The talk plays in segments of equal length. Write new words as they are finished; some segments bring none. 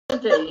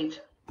Indeed.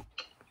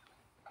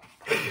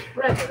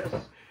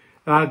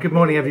 Good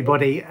morning,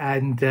 everybody,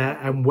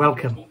 and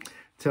welcome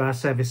to our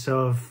service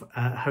of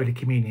Holy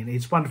Communion.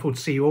 It's wonderful to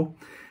see you all.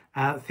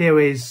 Theo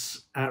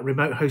is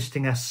remote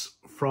hosting us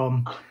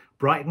from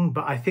Brighton,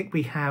 but I think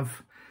we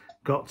have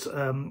got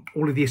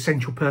all of the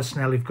essential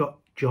personnel who've got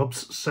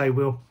jobs, so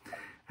we'll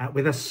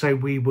with us. So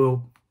we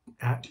will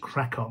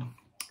crack on.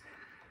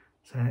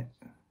 So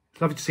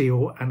it's lovely to see you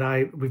all,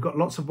 and we've got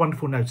lots of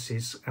wonderful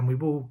notices, and we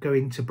will go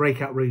into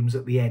breakout rooms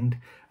at the end.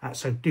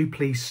 So do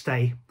please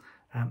stay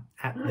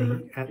at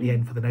the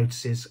end for the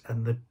notices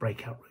and the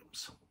breakout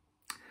rooms.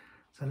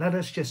 So let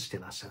us just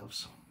still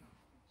ourselves.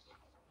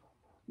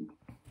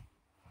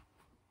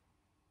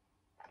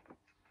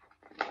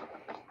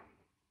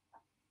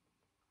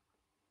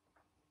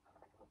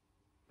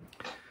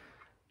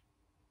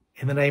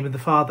 In the name of the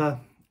Father,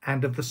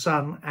 and of the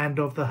Son, and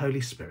of the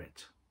Holy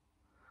Spirit.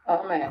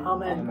 Amen.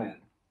 Amen. Amen.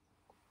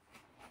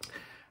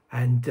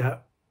 And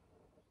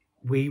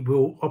we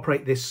will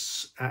operate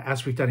this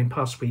as we've done in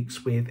past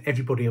weeks with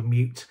everybody on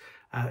mute.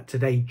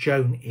 Today,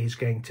 Joan is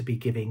going to be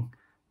giving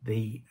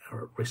the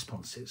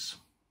responses.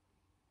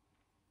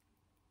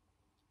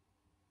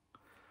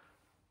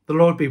 The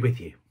Lord be with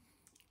you.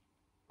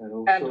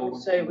 And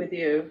also with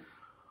you.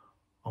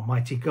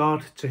 Almighty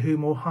God, to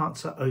whom all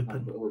hearts are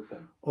open,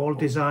 all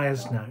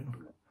desires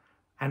known,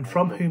 and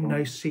from whom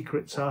no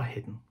secrets are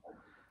hidden,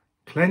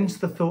 cleanse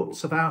the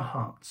thoughts of our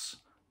hearts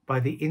by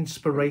the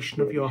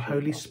inspiration of your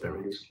Holy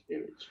Spirit,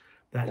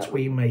 that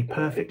we may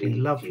perfectly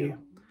love you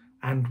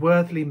and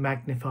worthily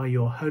magnify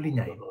your holy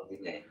name,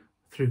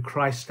 through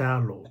Christ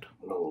our Lord.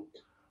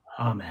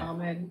 Amen.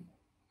 Amen.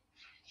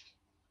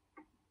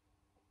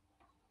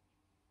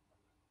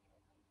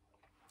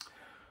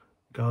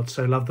 God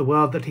so loved the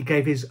world that he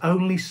gave his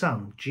only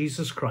Son,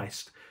 Jesus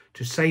Christ,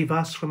 to save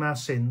us from our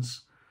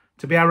sins,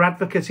 to be our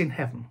advocate in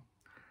heaven,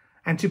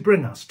 and to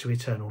bring us to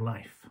eternal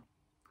life.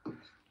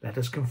 Let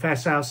us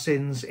confess our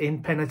sins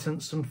in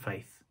penitence and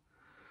faith,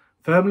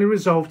 firmly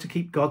resolved to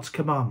keep God's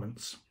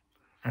commandments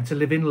and to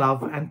live in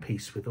love and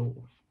peace with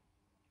all.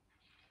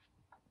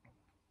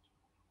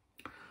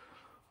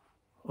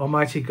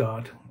 Almighty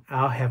God,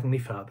 our Heavenly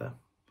Father,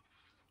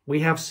 we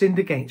have sinned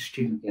against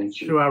you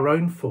through our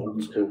own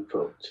fault,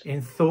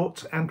 in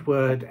thought and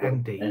word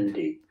and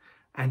deed,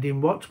 and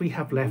in what we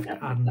have left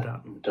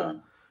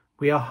undone.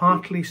 We are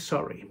heartily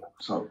sorry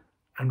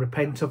and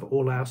repent of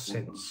all our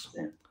sins.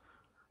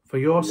 For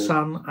your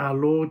Son, our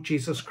Lord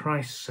Jesus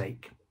Christ's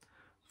sake,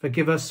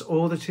 forgive us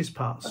all that is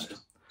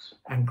past,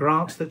 and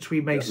grant that we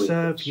may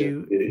serve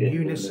you in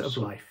newness of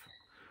life,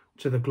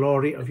 to the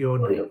glory of your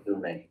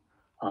name.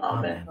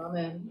 Amen.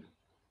 Amen.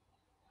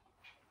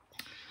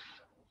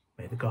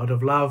 May the God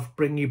of love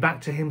bring you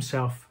back to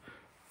himself,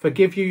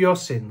 forgive you your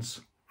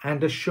sins,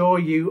 and assure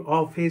you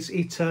of his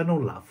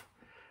eternal love.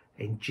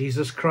 In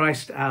Jesus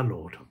Christ our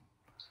Lord.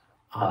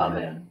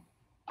 Amen.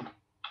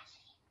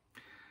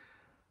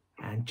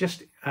 And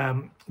just,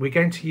 we're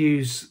going to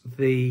use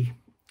the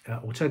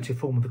alternative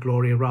form of the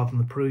Gloria rather than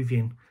the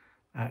Peruvian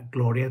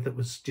Gloria that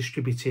was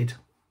distributed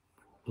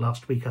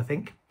last week, I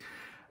think.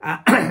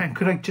 And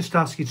could I just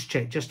ask you to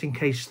check, just in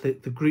case the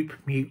group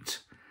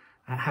mute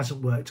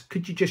hasn't worked,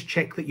 could you just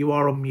check that you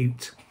are on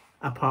mute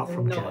apart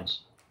from Joan?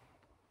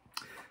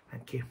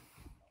 Thank you.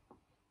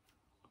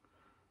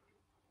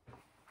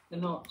 They're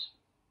not.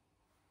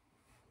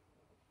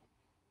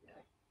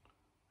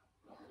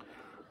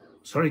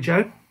 Sorry,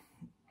 Joe?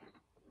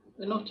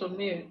 They're not on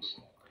mute.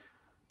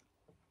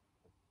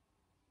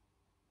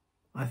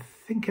 I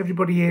think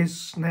everybody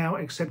is now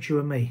except you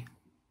and me.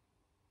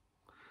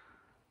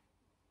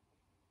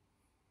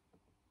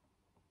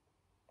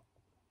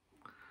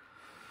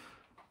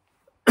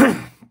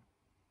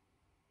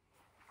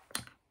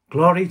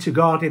 Glory to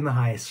God in the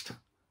highest,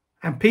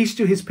 and peace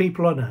to his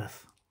people on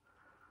earth.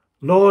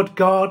 Lord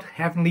God,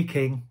 Heavenly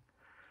King,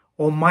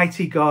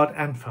 Almighty God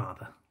and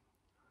Father,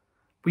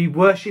 we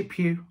worship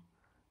you,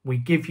 we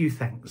give you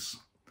thanks,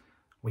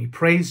 we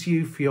praise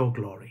you for your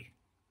glory.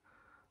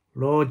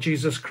 Lord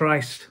Jesus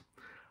Christ,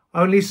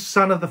 only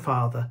Son of the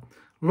Father,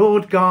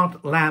 Lord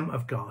God, Lamb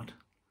of God,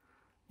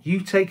 you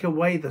take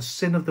away the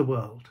sin of the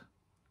world.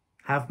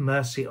 Have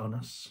mercy on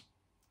us.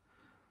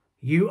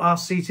 You are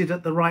seated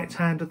at the right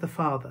hand of the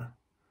Father.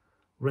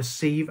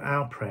 Receive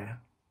our prayer.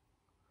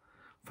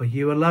 For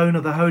you alone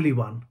are the Holy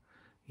One.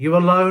 You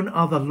alone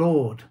are the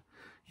Lord.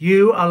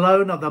 You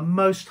alone are the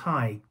Most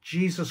High,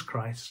 Jesus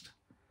Christ,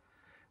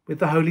 with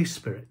the Holy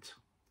Spirit,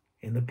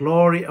 in the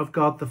glory of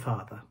God the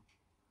Father.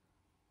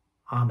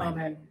 Amen.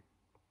 Amen.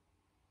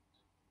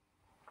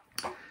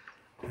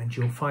 And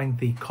you'll find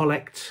the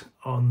collect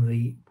on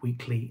the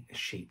weekly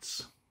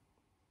sheets.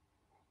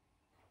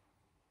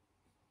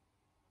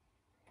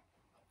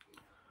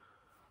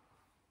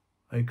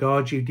 O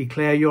God, you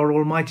declare your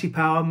almighty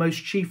power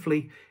most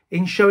chiefly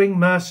in showing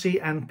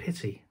mercy and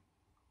pity.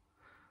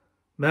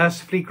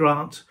 Mercifully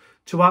grant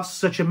to us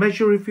such a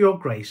measure of your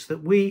grace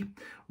that we,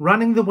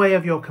 running the way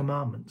of your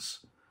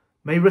commandments,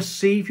 may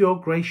receive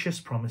your gracious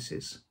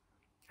promises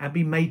and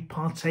be made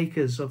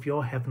partakers of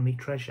your heavenly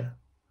treasure.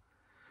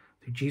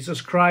 through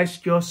Jesus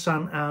Christ, your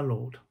Son, our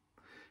Lord,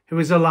 who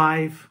is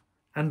alive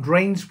and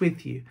reigns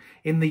with you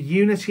in the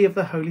unity of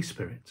the Holy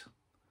Spirit,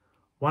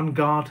 one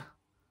God,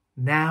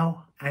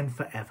 now and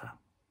forever.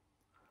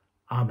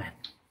 Amen.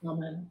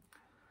 Amen.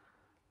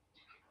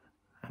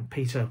 And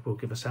Peter will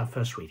give us our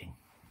first reading.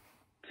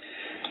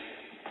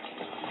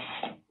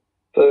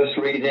 First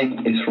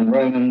reading is from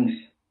Romans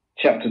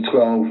chapter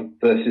 12,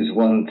 verses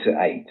 1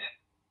 to 8.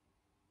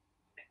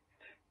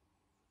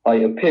 I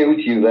appeal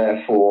to you,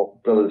 therefore,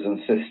 brothers and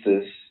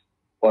sisters,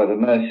 by the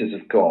mercies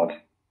of God,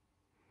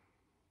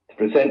 to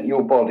present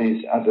your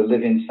bodies as a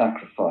living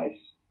sacrifice,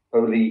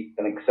 holy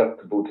and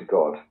acceptable to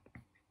God,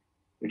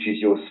 which is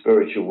your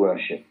spiritual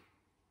worship.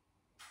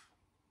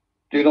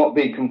 Do not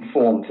be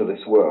conformed to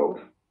this world,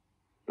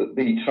 but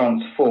be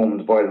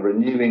transformed by the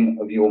renewing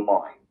of your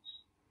minds,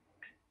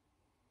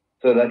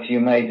 so that you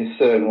may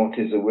discern what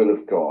is the will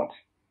of God,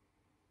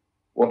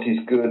 what is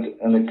good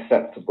and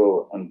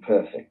acceptable and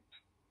perfect.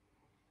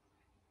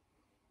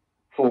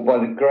 For by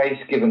the grace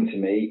given to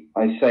me,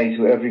 I say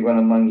to everyone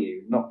among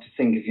you, not to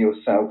think of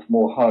yourself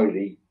more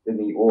highly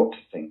than you ought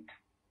to think,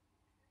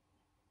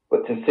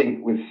 but to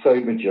think with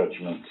sober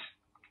judgment,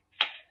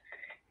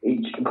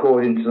 each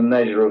according to the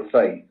measure of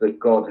faith that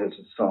God has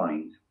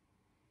assigned.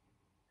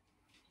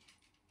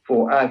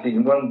 For as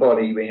in one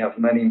body we have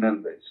many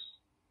members,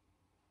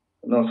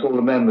 and not all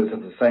the members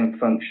have the same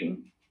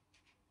function,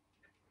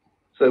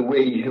 so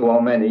we who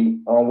are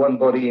many are one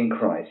body in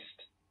Christ,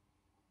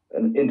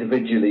 and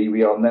individually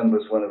we are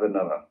members one of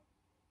another.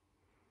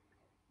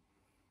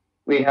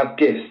 We have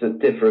gifts that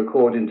differ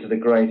according to the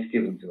grace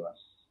given to us.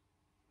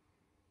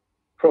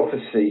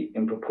 Prophecy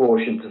in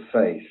proportion to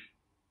faith,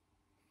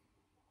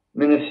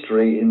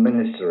 ministry in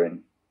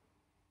ministering,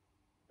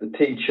 the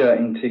teacher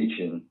in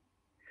teaching,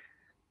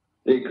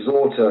 the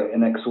exhorter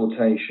in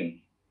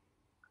exhortation,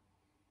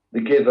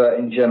 the giver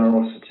in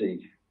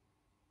generosity,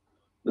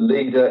 the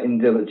leader in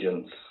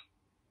diligence,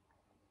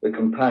 the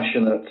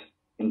compassionate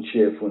in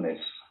cheerfulness.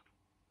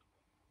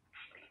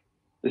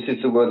 This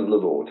is the word of the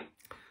Lord.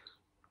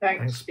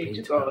 Thanks be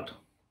to God.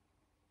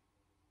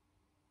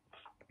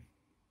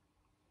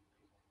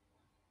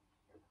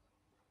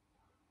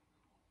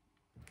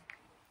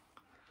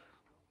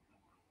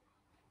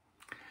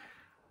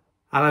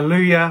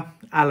 Alleluia,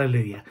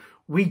 alleluia.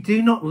 We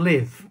do not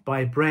live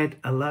by bread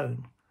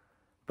alone,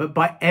 but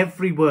by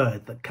every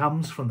word that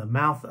comes from the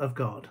mouth of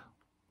God.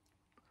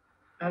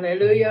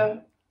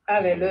 Alleluia,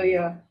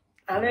 alleluia,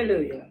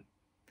 alleluia.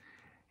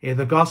 Hear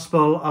the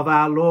gospel of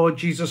our Lord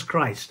Jesus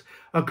Christ,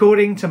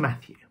 according to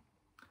Matthew.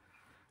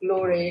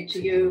 Glory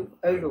to you,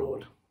 O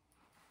Lord.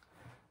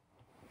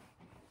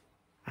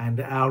 And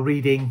our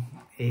reading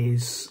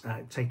is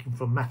taken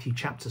from Matthew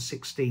chapter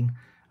 16,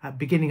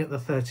 beginning at the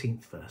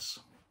 13th verse.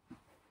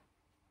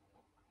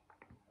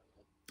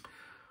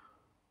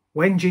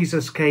 When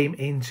Jesus came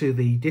into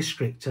the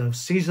district of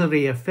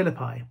Caesarea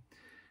Philippi,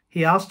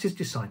 he asked his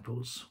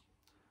disciples,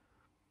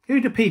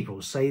 "Who do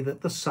people say that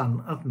the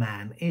Son of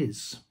Man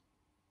is?"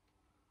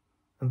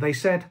 And they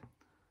said,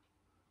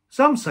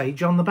 "Some say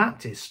John the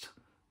Baptist,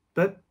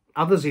 but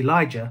others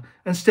Elijah,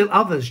 and still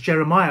others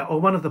Jeremiah or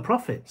one of the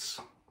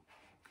prophets."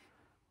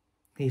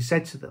 He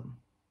said to them,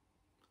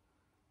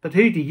 "But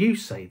who do you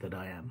say that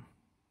I am?"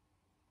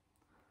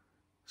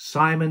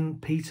 Simon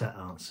Peter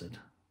answered,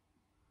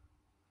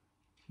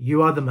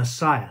 "You are the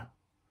Messiah,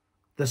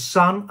 the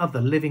Son of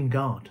the living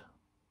God."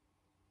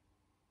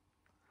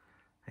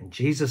 And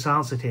Jesus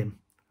answered him,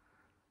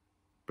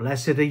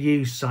 "Blessed are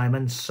you,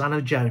 Simon, son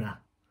of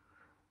Jonah,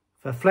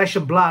 for flesh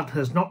and blood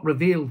has not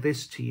revealed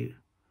this to you,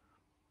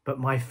 but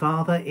my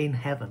Father in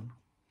heaven.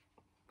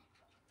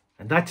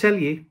 And I tell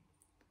you,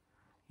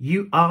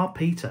 you are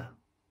Peter,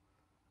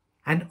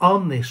 and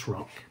on this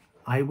rock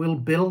I will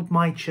build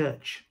my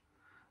church,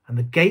 and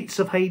the gates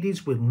of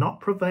Hades will not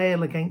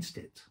prevail against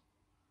it.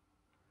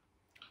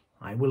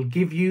 I will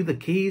give you the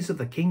keys of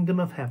the kingdom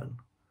of heaven,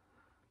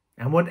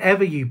 and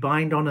whatever you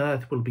bind on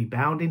earth will be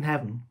bound in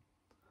heaven,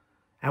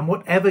 and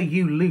whatever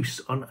you loose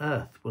on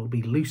earth will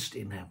be loosed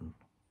in heaven."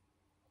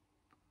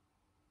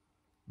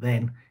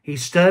 Then he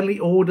sternly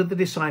ordered the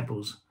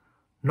disciples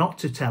not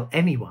to tell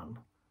anyone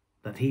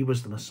that he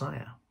was the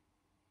Messiah.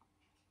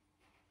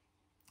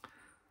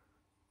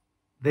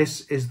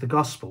 This is the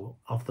gospel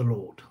of the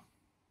Lord.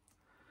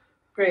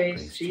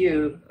 Praise to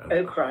you,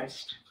 O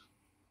Christ.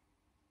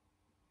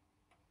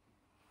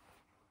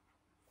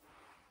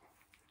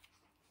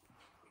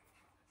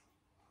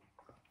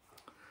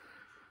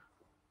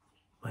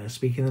 I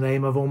speak in the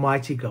name of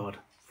Almighty God,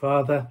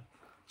 Father,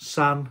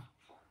 Son,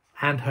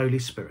 and Holy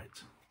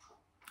Spirit.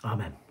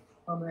 Amen.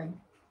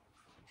 Amen.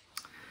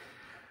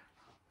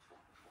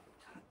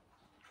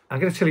 I'm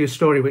going to tell you a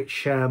story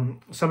which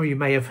some of you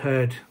may have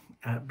heard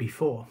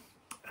before,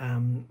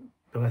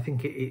 but I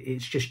think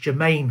it's just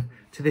germane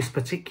to this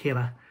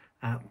particular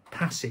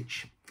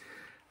passage.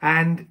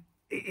 And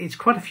it's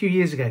quite a few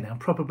years ago now,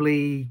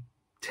 probably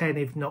 10,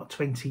 if not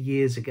 20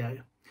 years ago.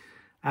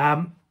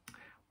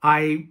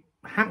 I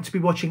happened to be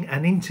watching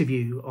an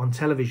interview on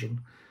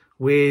television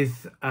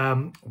with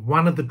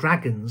one of the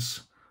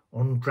dragons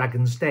on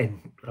Dragon's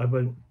Den. I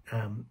won't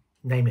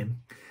name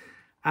him.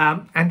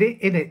 And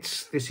in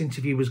it, this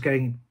interview was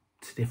going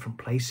to different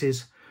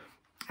places,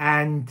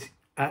 and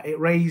it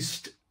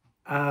raised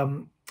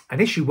an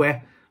issue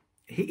where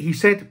he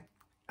said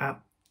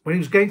when he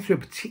was going through a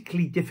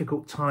particularly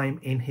difficult time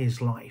in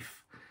his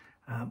life,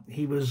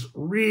 he was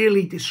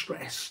really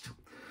distressed,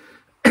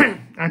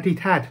 and he'd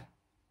had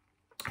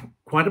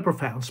quite a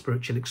profound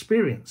spiritual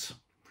experience.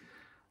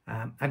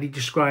 And he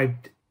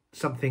described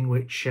something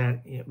which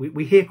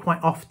we hear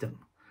quite often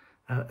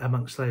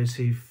amongst those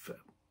who've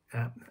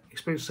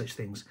experienced such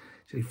things.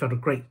 So he felt a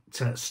great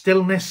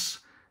stillness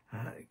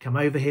come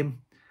over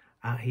him.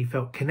 He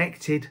felt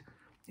connected.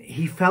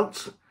 He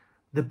felt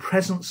the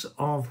presence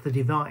of the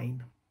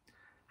divine.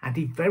 And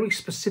he very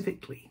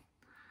specifically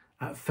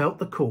felt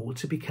the call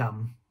to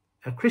become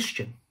a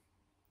Christian.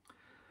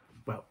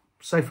 Well,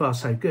 so far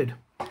so good.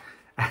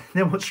 And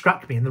then what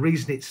struck me, and the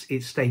reason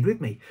it stayed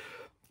with me,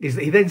 is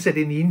that he then said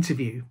in the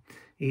interview,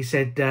 he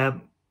said,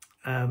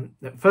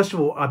 first of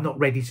all, I'm not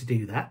ready to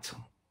do that,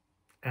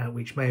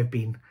 which may have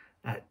been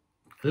a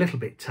little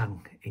bit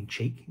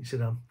tongue-in-cheek. He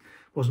said, I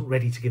wasn't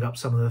ready to give up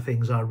some of the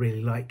things I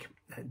really like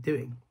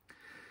doing.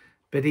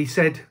 But he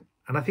said,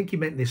 and I think he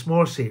meant this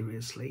more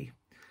seriously,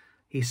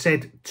 he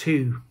said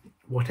to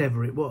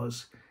whatever it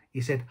was, he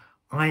said,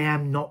 I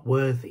am not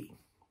worthy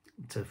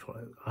to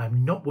follow. I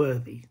am not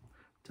worthy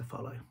to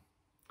follow.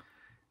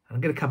 And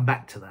I'm going to come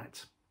back to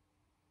that.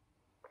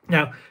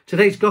 Now,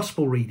 today's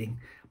gospel reading,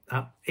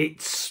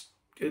 it's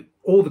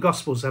all the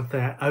gospels have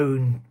their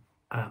own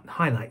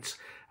highlights.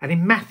 And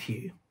in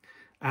Matthew,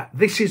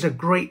 this is a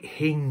great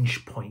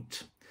hinge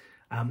point.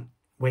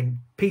 When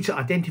Peter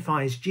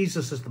identifies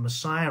Jesus as the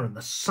Messiah and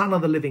the Son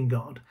of the living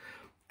God.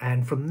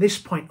 And from this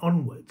point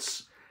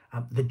onwards,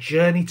 the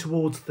journey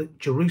towards the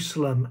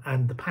Jerusalem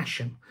and the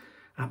Passion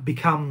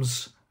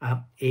becomes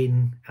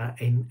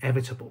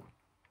inevitable.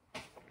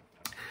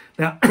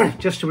 Now,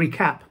 just to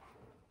recap,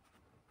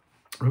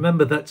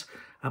 remember that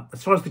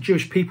as far as the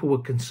Jewish people were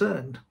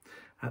concerned,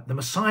 the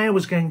Messiah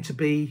was going to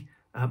be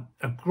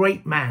a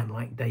great man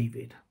like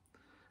David,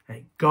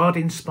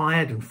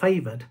 God-inspired and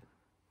favoured,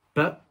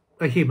 but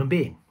a human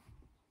being.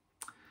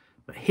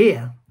 But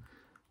here,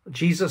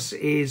 Jesus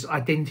is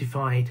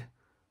identified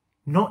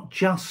not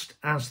just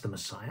as the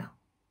Messiah,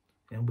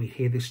 and we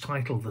hear this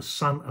title, the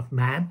Son of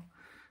Man,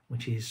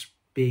 which is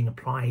being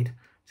applied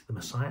to the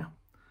Messiah,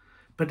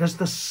 but as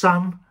the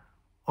Son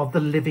of the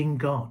living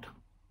God.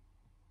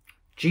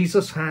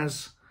 Jesus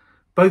has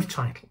both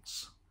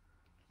titles.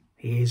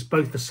 He is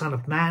both the Son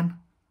of Man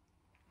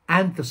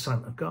and the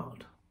Son of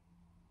God.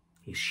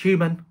 He's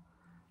human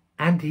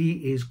and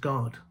he is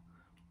God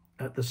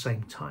at the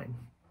same time.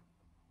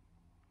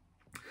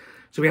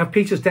 So we have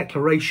Peter's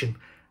declaration,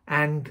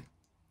 and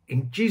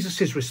in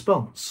Jesus's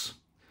response,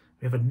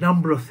 we have a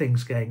number of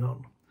things going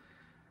on.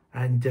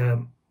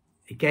 And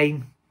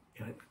again,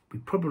 we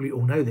probably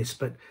all know this,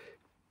 but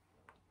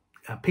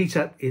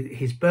Peter,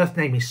 his birth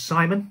name is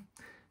Simon,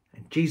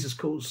 and Jesus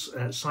calls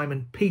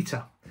Simon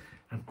Peter.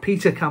 And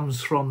Peter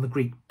comes from the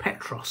Greek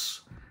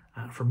Petros,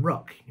 from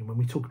rock. And when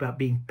we talk about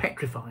being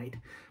petrified,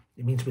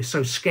 it means we're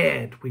so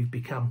scared we've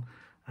become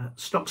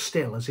stock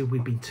still, as if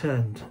we've been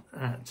turned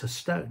to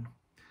stone.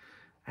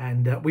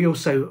 And we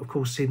also, of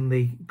course, in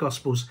the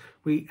Gospels,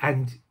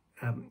 in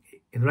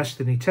the rest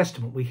of the New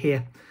Testament, we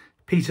hear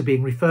Peter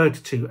being referred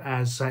to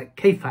as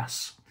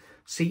Cephas,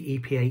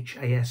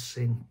 C-E-P-H-A-S,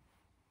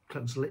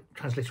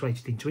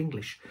 transliterated into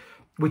English,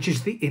 which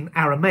is in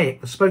Aramaic,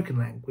 the spoken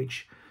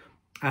language,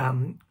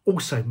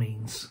 also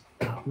means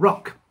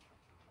rock.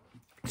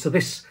 So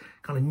this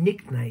kind of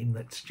nickname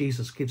that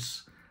Jesus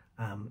gives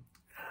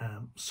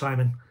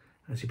Simon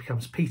as he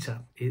becomes Peter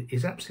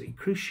is absolutely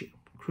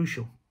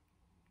crucial.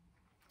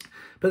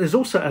 But there's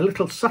also a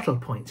little subtle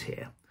point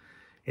here,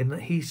 in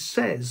that he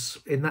says,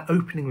 in that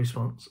opening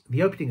response,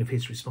 the opening of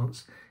his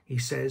response, he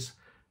says,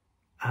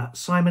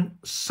 Simon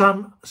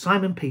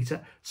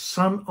Peter,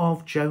 son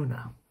of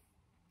Jonah.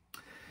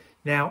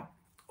 Now,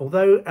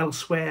 although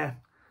elsewhere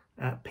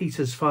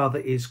Peter's father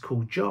is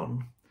called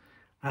John,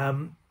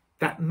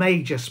 that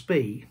may just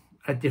be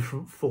a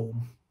different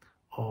form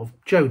of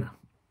Jonah.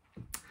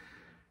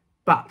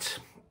 But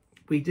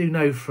we do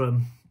know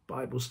from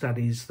Bible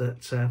studies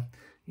that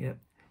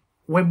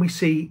when we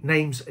see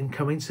names and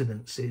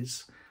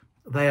coincidences,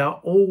 they are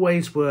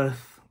always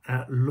worth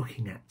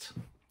looking at.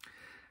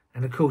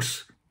 And of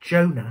course,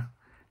 Jonah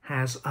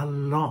has a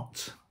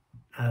lot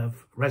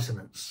of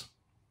resonance.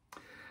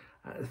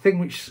 The thing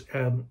which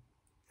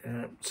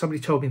somebody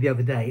told me the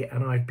other day,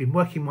 and I've been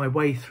working my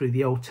way through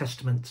the Old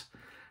Testament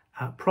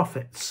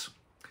prophets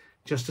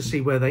just to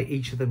see where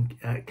each of them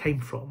came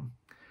from.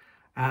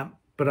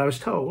 But I was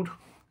told,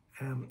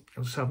 and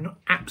so I've not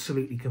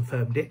absolutely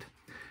confirmed it,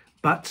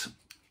 but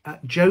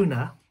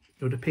Jonah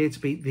would appear to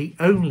be the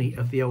only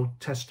of the Old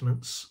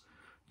Testaments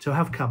to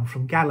have come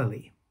from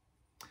Galilee,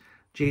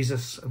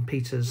 Jesus and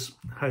Peter's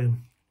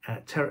home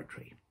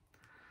territory.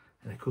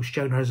 And of course,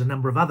 Jonah has a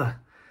number of other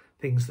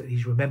things that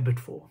he's remembered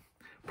for.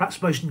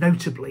 Perhaps most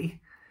notably,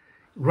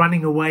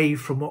 running away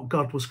from what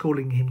God was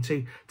calling him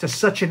to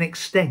such an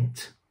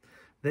extent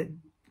that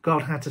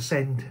God had to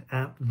send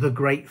the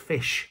great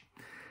fish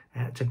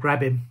to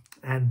grab him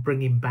and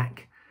bring him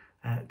back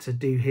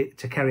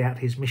to carry out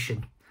his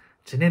mission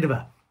to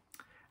Nineveh.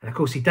 And of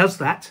course he does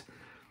that,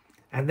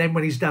 and then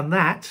when he's done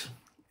that,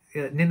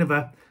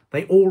 Nineveh,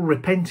 they all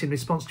repent in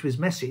response to his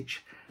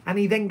message, and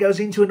he then goes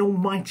into an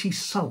almighty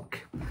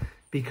sulk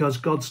because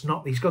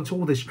he's gone to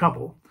all this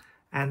trouble,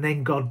 and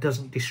then God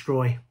doesn't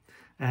destroy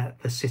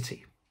the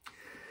city.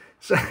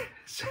 So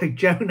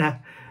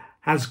Jonah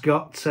has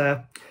got,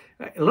 a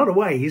lot of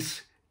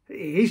ways,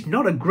 he's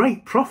not a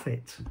great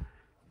prophet,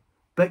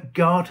 but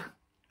God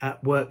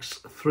works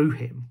through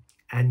him,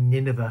 and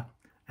Nineveh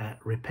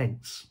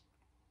repents.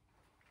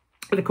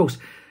 But of course,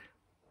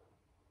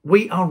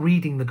 we are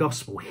reading the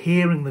gospel,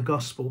 hearing the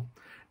gospel,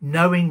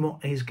 knowing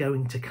what is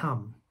going to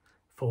come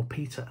for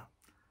Peter.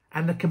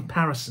 And the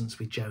comparisons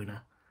with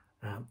Jonah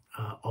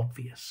are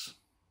obvious.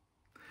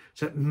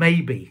 So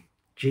maybe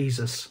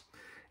Jesus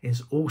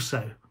is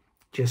also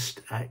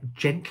just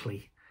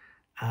gently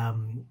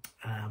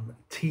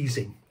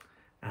teasing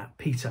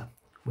Peter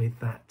with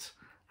that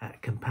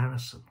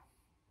comparison.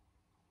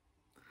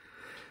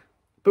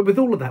 But with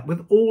all of that,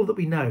 with all that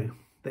we know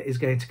that is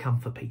going to come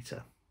for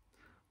Peter,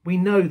 we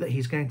know that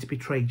he's going to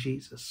betray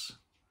Jesus.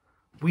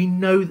 We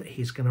know that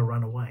he's going to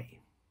run away.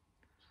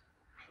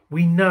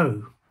 We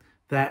know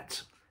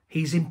that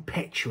he's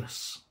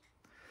impetuous,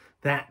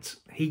 that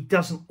he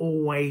doesn't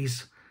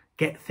always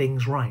get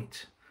things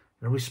right.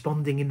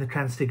 Responding in the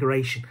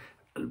Transfiguration,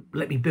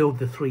 let me build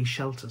the 3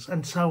 shelters,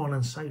 and so on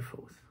and so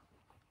forth.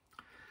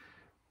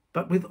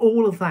 But with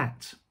all of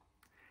that,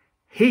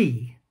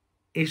 he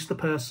is the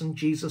person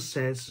Jesus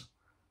says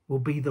will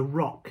be the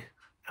rock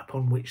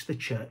upon which the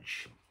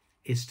church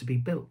is to be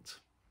built.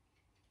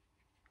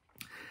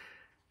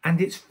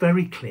 And it's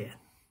very clear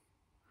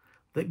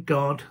that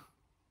God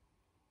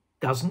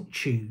doesn't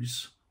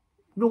choose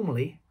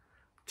normally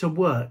to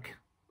work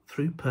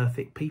through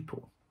perfect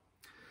people.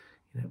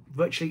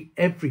 Virtually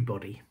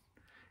everybody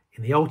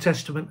in the Old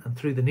Testament and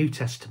through the New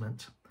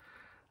Testament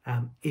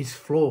is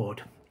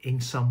flawed in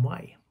some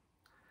way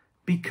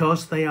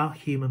because they are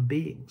human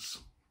beings.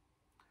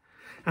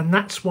 And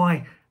that's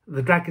why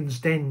the Dragon's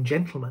Den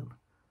gentleman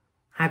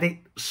had it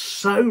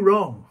so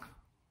wrong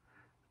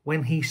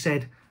when he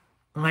said,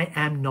 I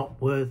am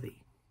not worthy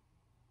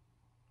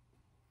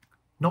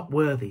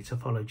to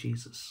follow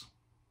Jesus.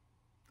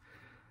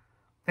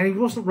 And he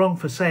wasn't wrong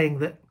for saying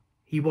that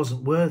he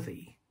wasn't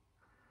worthy.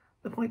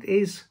 The point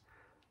is,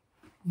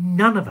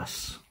 none of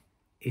us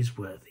is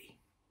worthy.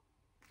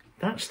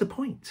 That's the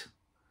point.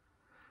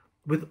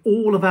 With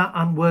all of our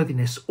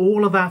unworthiness,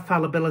 all of our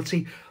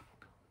fallibility,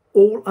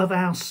 all of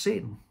our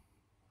sin,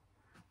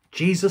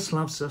 Jesus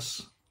loves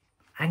us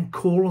and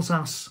calls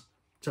us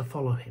to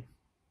follow him.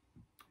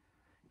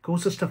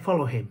 Calls us to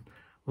follow him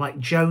like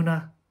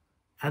Jonah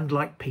and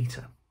like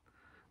Peter,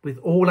 with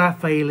all our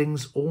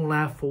failings, all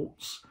our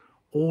faults,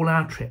 all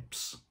our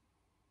trips.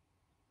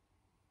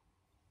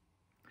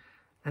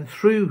 And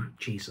through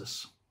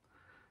Jesus,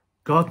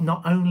 God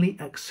not only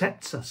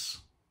accepts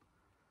us,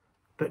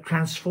 but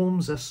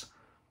transforms us,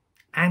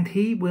 and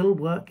he will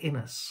work in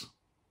us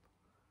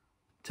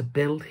to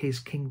build his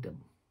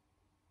kingdom.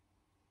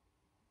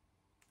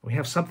 We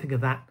have something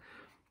of that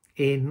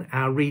in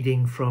our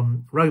reading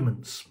from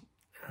Romans.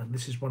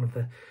 This is one of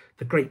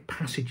the great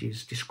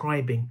passages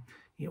describing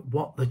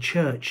what the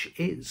church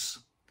is.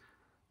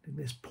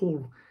 This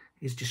Paul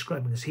is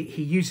describing this.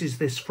 He uses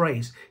this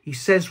phrase. He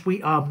says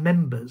we are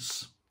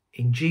members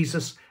in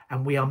Jesus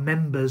and we are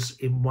members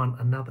in one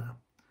another.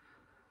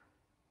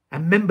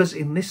 And members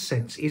in this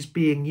sense is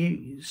being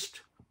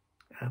used.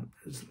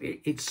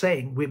 It's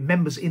saying we're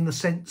members in the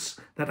sense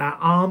that our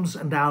arms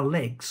and our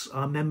legs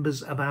are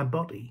members of our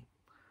body.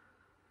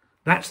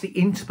 That's the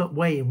intimate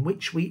way in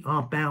which we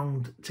are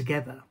bound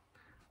together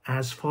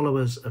as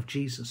followers of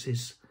Jesus,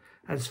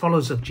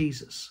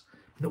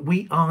 that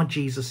we are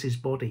Jesus's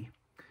body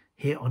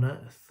here on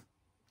earth.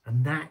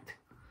 And that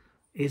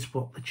is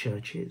what the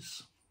church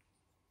is.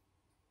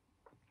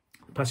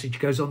 The passage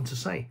goes on to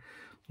say,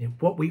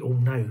 what we all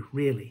know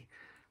really,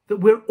 that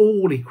we're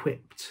all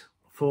equipped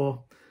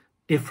for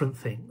different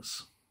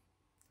things,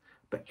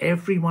 but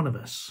every one of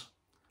us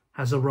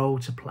has a role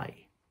to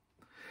play.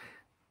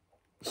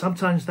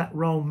 Sometimes that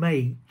role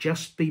may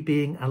just be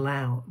being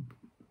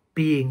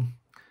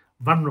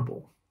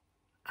vulnerable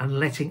and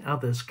letting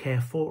others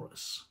care for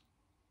us.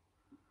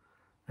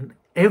 And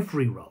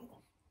every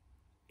role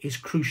is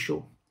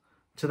crucial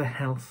to the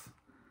health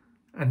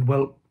and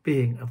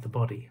well-being of the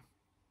body.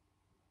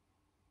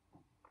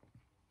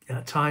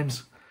 At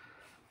times,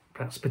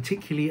 perhaps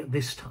particularly at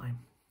this time,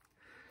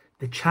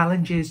 the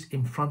challenges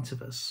in front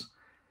of us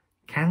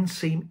can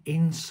seem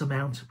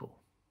insurmountable.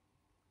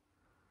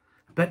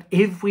 But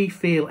if we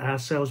feel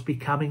ourselves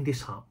becoming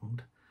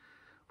disheartened,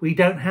 we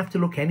don't have to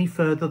look any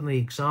further than the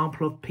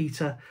example of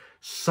Peter,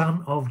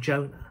 son of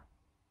Jonah,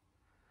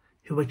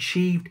 who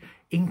achieved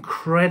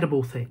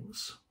incredible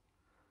things,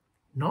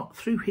 not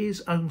through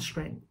his own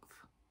strength,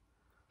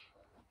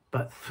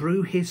 but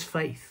through his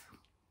faith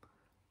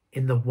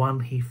in the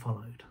one he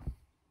followed.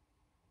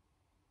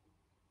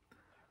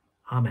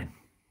 Amen.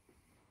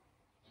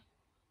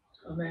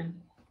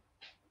 Amen.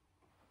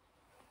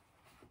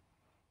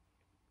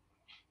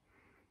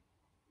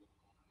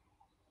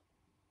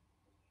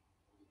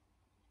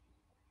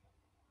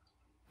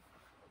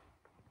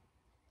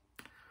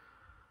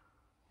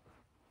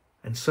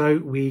 And so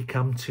we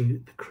come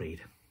to the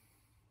Creed.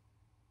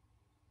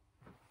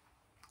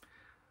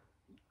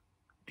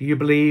 Do you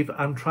believe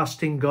and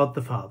trust in God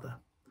the Father,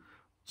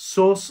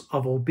 source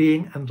of all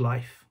being and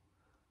life,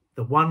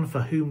 the one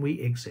for whom we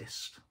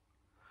exist?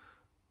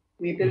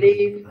 We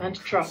believe and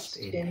trust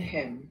in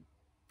him.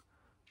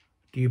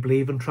 Do you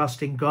believe and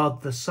trust in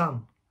God the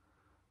Son,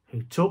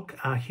 who took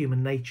our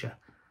human nature,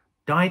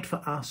 died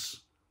for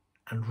us,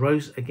 and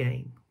rose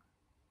again?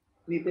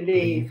 We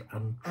believe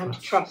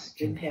and trust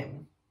in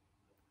him.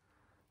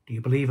 Do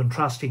you believe and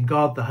trust in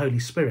God the Holy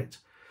Spirit,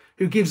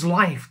 who gives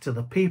life to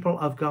the people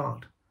of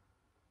God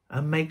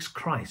and makes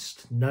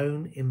Christ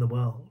known in the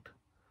world?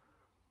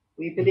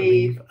 We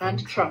believe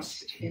and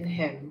trust in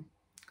him.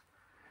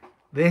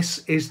 This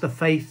is the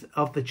faith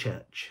of the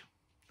Church.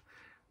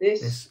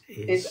 This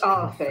is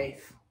our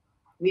faith.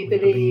 We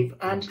believe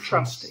and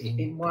trust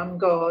in one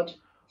God,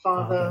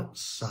 Father,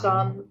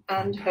 Son,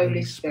 and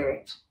Holy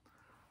Spirit.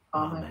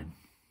 Amen.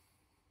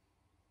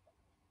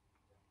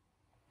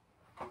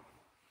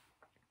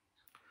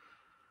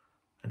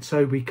 And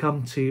so we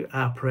come to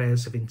our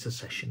prayers of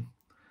intercession.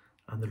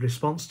 And the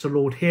response to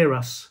Lord, hear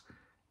us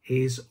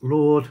is,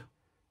 Lord,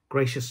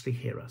 graciously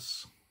hear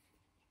us.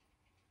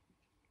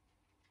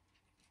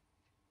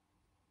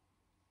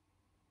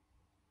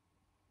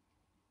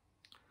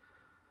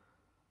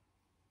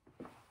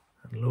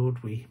 And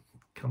Lord, we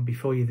come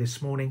before you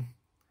this morning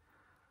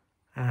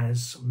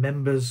as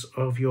members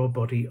of your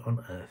body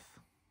on earth,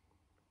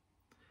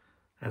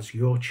 as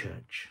your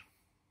church.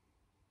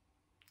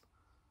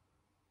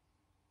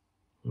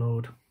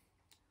 Lord,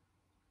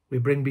 we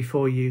bring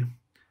before you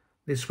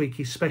this week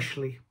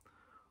especially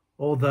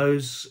all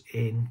those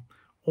in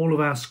all of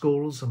our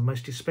schools, and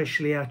most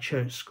especially our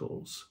church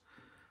schools,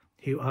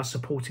 who are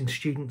supporting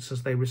students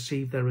as they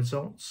receive their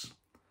results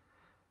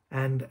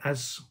and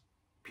as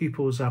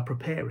pupils are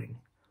preparing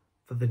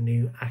for the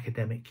new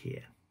academic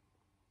year.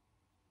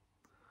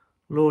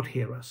 Lord,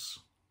 hear us.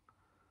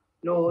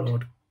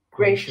 Lord,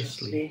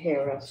 graciously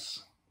hear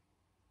us.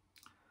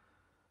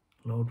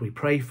 Lord, we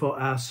pray for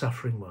our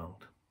suffering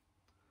world.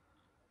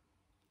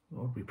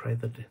 Lord, we pray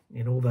that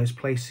in all those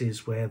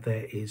places where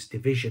there is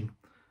division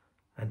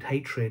and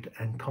hatred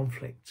and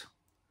conflict,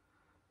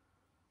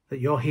 that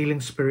your healing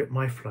spirit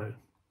might flow,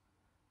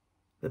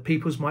 that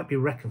peoples might be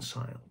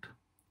reconciled,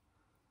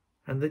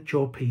 and that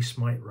your peace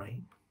might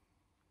reign.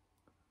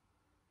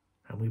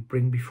 And we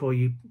bring before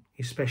you,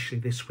 especially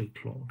this week,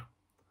 Lord,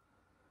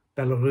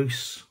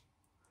 Belarus,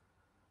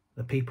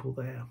 the people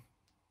there,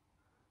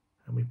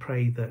 and we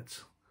pray that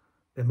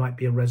there might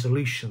be a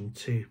resolution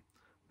to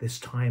this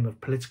time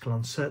of political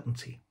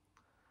uncertainty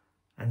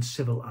and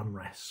civil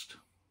unrest.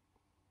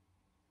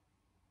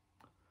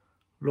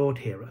 Lord,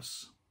 hear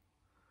us.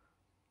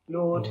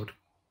 Lord,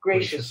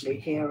 graciously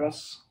hear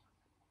us.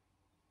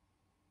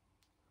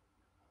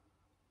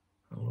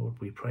 And Lord,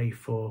 we pray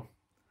for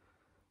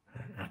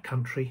our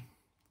country,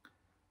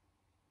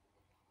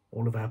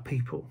 all of our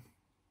people.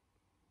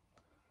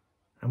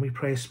 And we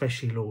pray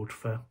especially, Lord,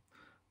 for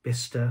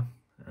Bicester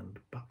and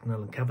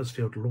Bucknell and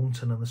Caversfield,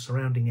 Launton and the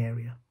surrounding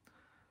area.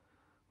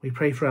 We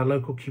pray for our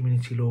local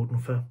community, Lord,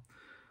 and for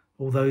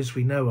all those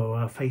we know who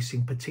are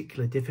facing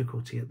particular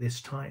difficulty at this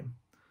time,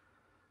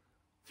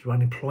 through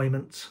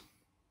unemployment,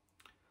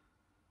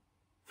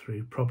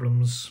 through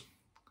problems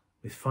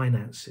with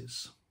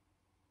finances,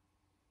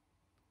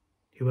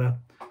 who are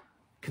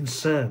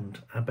concerned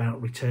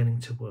about returning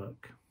to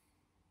work.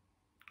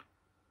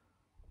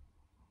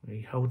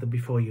 We hold them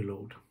before you,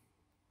 Lord,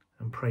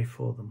 and pray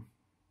for them.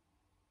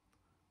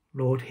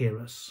 Lord, hear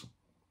us.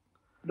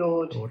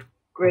 Lord,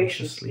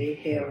 graciously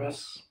hear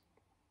us.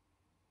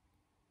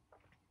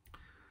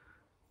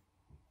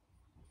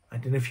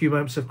 And in a few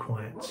moments of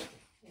quiet,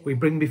 we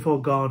bring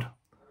before God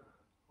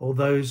all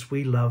those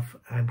we love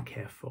and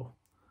care for,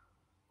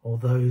 all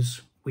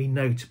those we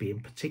know to be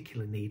in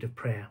particular need of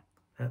prayer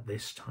at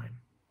this time.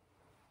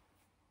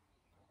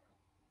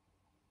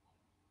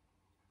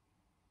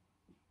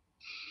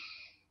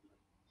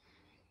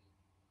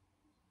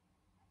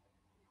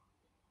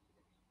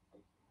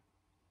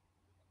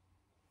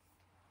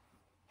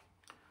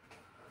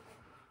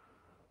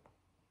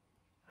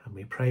 And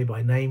we pray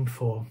by name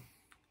for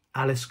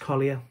Alice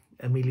Collier,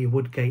 Amelia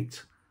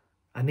Woodgate,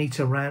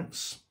 Anita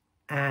Rance,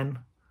 Anne,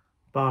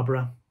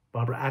 Barbara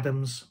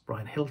Adams,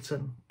 Brian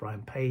Hilton,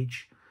 Brian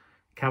Page,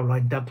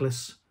 Caroline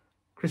Douglas,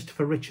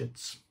 Christopher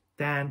Richards,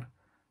 Dan,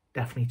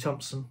 Daphne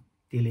Thompson,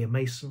 Delia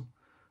Mason,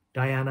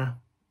 Diana,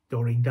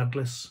 Doreen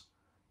Douglas,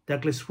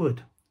 Douglas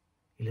Wood,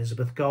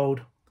 Elizabeth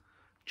Gold,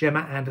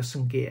 Gemma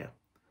Anderson Gear,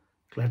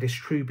 Gladys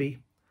Truby,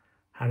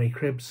 Harry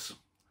Cribbs,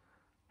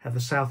 Heather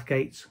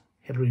Southgate,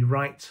 Hilary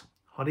Wright,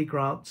 Holly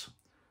Grant,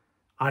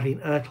 Eileen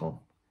Ertle,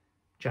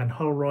 Jan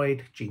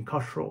Holroyd, Jean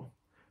Cottrell,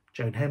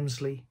 Joan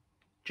Hemsley,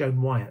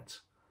 Joan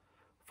Wyatt,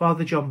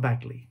 Father John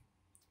Bagley,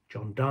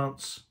 John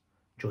Dance,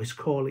 Joyce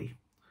Corley,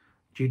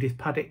 Judith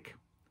Puddick,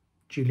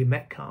 Julie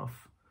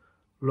Metcalf,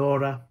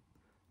 Laura,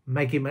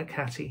 Maggie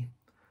McHattie,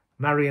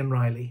 Marion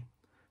Riley,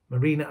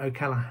 Marina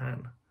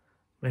O'Callaghan,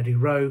 Mary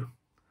Rowe,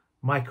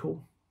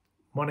 Michael,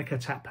 Monica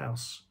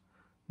Taphouse,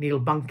 Neil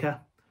Bunker,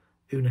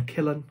 Una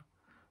Killen,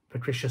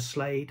 Patricia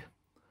Slade,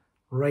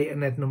 Ray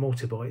and Edna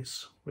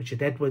Mortiboys,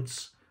 Richard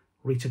Edwards,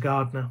 Rita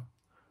Gardner,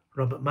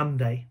 Robert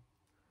Munday,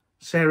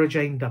 Sarah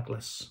Jane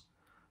Douglas,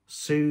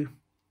 Sue,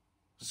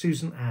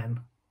 Susan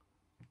Ann,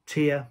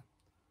 Tia,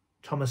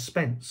 Thomas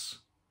Spence,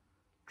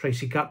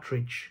 Tracy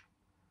Guttridge,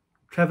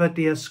 Trevor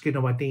Diaz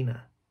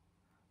Skinawadina,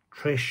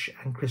 Trish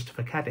and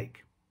Christopher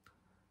Caddick,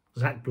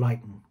 Zach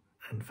Blyton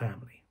and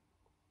family.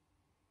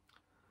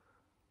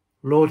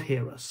 Lord,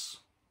 hear us.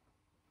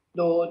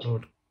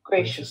 Lord,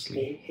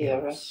 graciously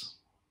hear us.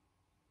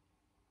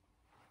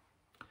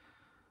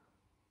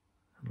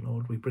 And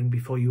Lord, we bring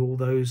before you all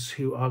those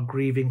who are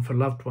grieving for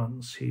loved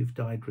ones who've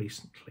died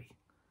recently.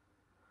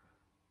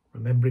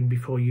 Remembering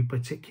before you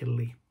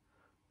particularly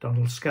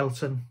Donald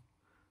Skelton,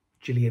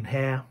 Gillian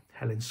Hare,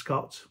 Helen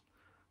Scott,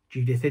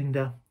 Judith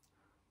Inder,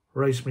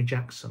 Rosemary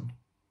Jackson,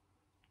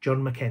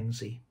 John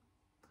Mackenzie,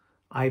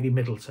 Ivy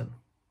Middleton,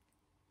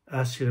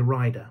 Ursula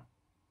Ryder,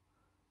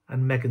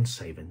 and Megan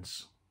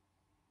Savins.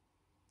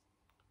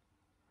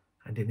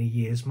 And in a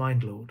year's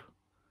mind, Lord,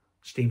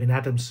 Stephen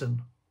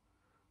Adamson,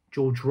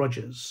 George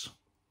Rogers,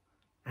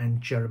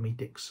 and Jeremy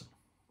Dixon.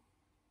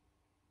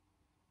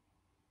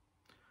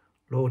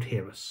 Lord,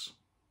 hear us.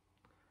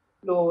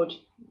 Lord,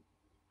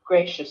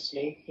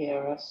 graciously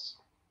hear us.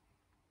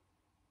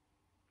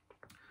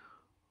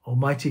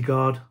 Almighty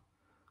God,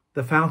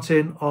 the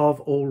fountain of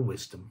all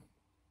wisdom,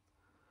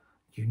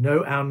 you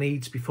know our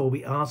needs before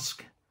we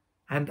ask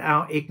and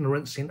our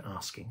ignorance in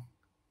asking.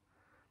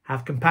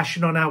 Have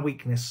compassion on our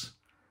weakness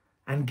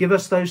and give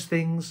us those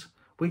things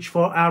which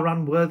for our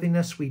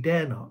unworthiness we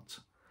dare not,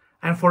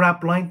 and for our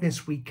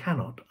blindness we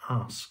cannot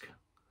ask.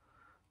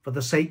 For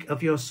the sake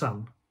of your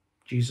Son,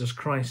 Jesus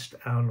Christ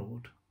our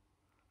Lord.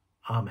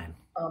 Amen.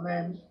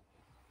 Amen.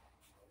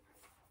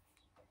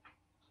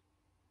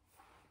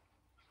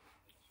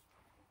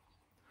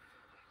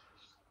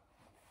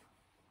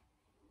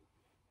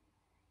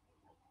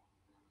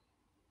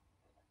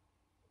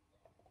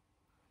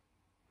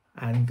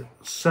 And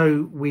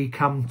so we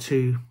come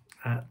to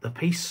the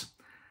peace,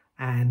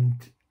 and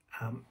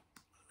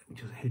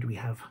who do we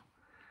have?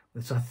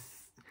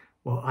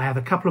 Well, I have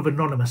a couple of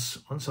anonymous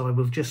ones, so I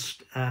will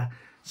just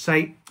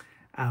say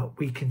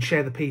we can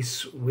share the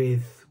peace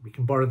with, we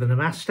can borrow the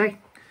namaste,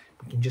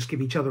 we can just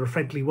give each other a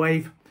friendly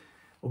wave,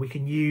 or we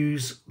can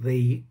use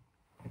the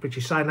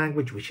British Sign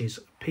Language, which is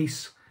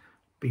peace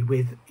be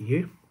with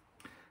you.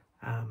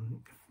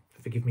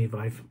 Forgive me if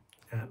I've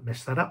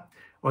messed that up.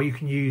 Or you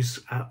can use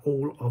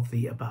all of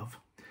the above.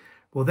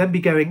 We'll then be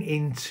going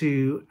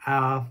into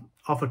our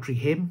offertory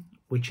hymn,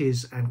 which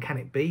is And Can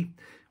It Be,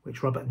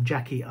 which Robert and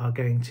Jackie are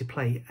going to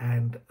play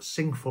and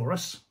sing for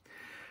us.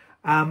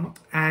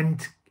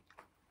 And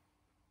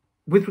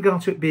with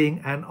regard to it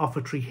being an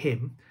offertory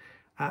hymn,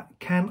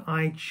 can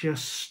I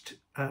just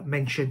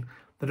mention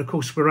that, of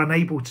course, we're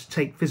unable to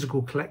take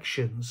physical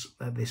collections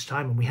at this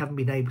time, and we haven't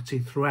been able to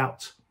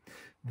throughout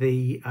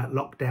the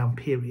lockdown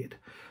period.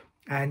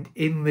 And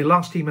in the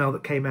last email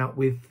that came out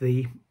with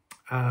the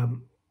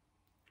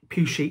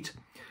pew sheet,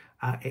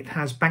 it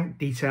has bank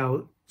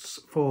details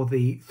for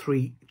the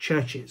 3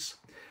 churches.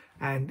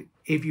 And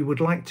if you would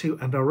like to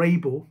and are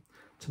able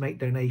to make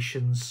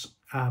donations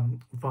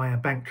via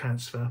bank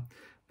transfer,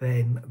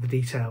 then the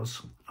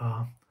details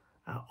are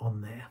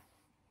on there.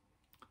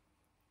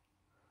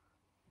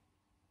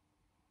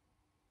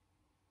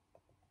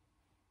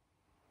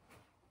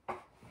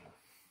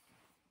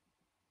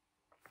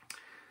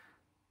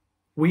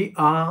 We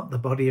are the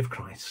body of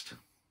Christ.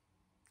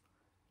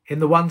 In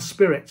the one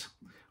Spirit,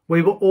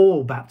 we were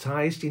all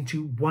baptized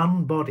into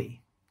one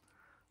body.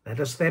 Let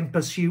us then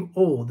pursue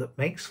all that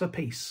makes for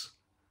peace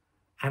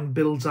and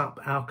builds up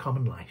our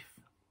common life.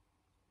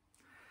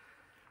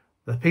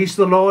 The peace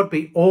of the Lord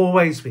be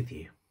always with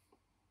you.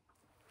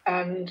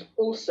 And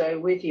also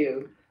with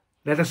you.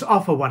 Let us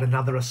offer one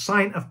another a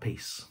sign of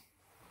peace.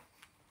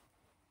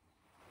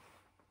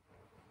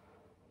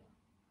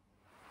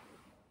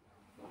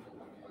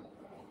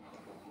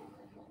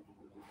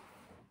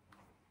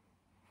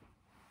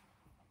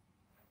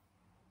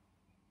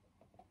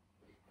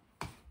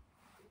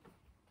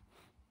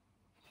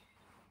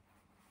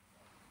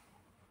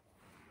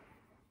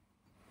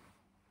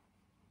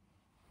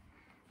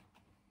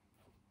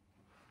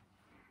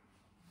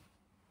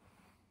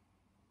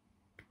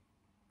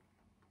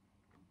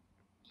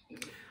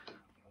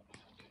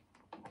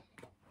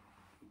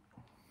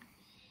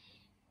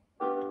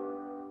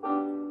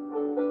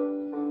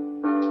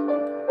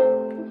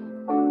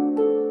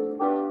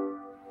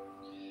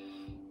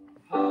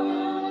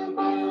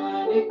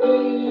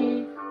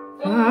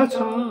 That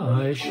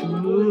I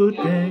should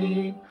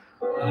gain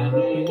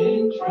and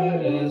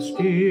interest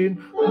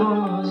in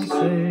my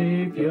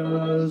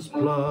Saviour's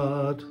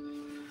blood.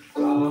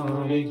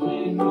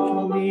 Coming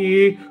to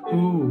me,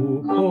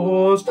 who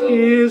caused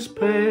his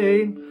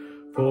pain,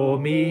 for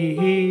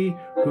me,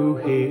 who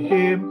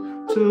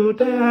him to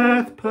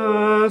death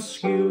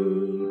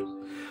pursued.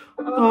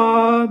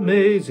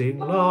 Amazing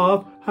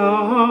love,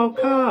 how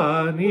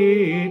can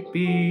it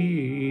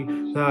be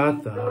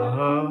that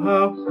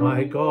thou,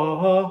 my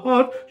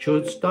God,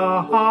 shouldst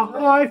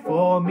die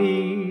for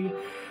me?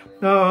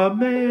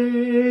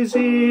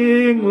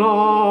 Amazing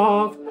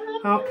love,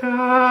 how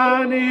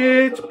can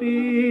it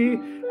be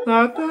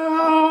that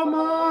thou,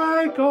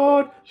 my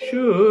God,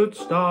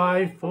 shouldst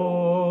die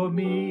for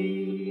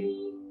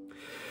me?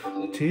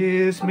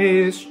 'Tis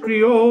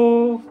mystery,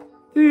 oh,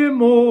 the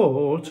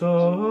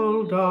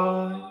immortal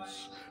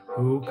dies.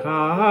 Who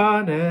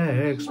can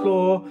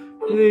explore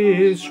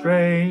this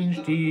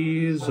strange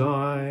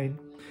design?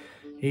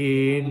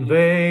 In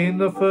vain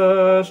the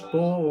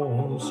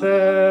firstborn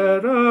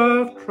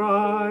seraph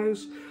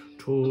tries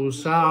to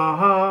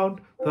sound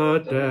the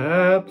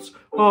depths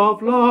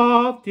of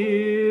love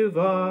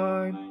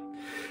divine.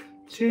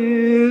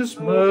 'Tis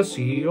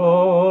mercy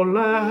all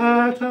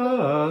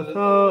letteth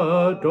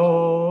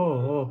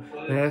adore.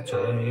 Let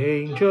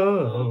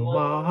angel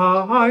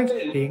minds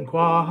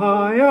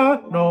inquire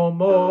no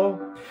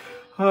more.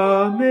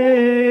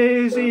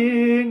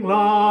 Amazing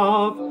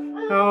love,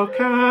 how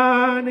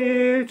can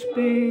it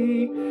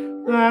be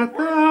that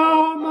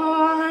thou,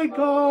 my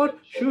God,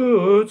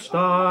 shouldst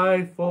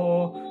die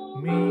for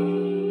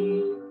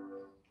me?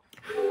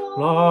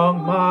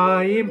 Long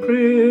my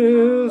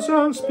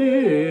imprisoned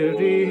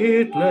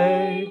spirit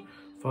lay,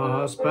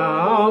 fast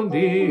bound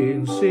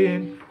in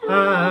sin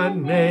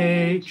and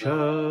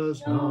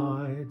nature's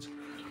night.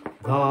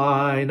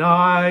 Thine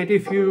eye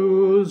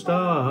diffused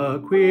a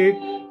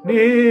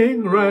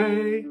quickening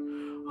ray.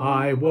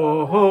 I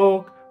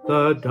woke,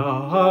 the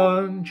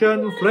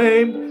dungeon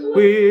flamed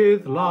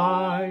with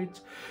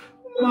light.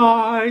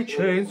 My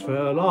chains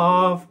fell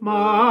off,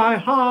 my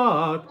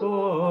heart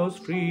was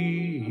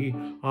free.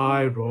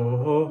 I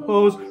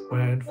rose,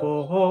 went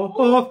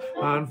forth,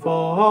 and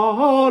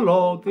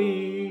followed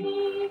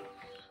thee.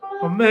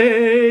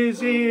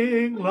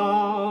 Amazing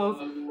love,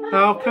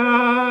 how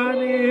can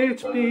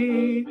it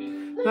be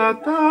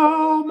that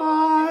thou,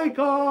 my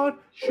God,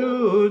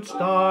 shouldst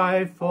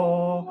die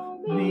for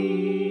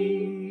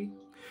me?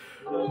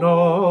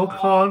 No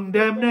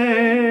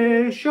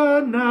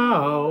condemnation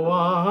now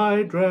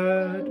I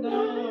dread.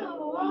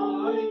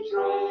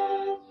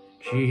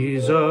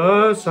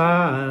 Jesus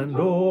and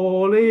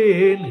all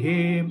in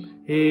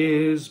him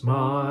is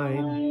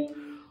mine.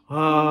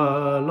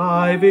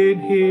 Alive in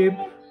him,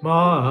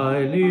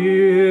 my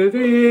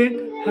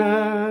living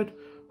head,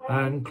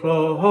 and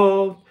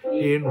clothed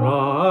in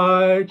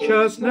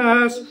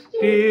righteousness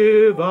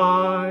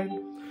divine.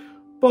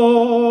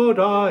 Bold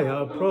I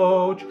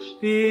approach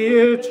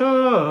the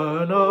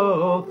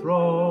eternal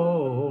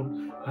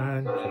throne,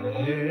 and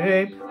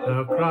claim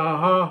the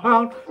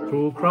crown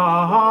through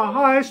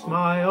Christ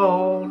my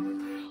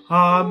own.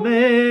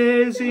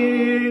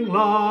 Amazing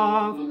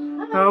love,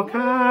 how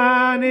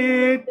can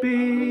it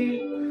be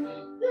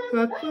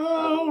that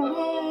thou,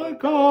 my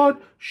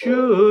God,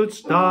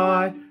 shouldst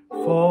die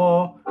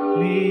for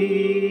me?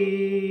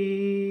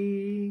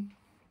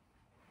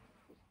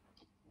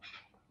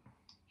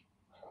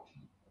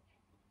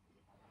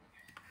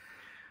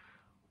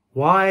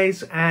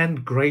 Wise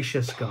and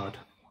gracious God,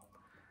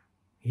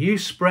 you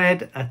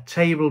spread a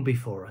table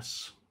before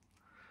us.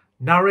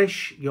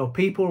 Nourish your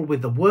people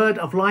with the word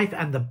of life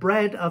and the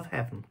bread of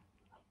heaven.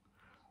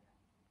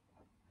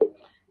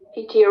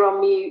 Peter, you're on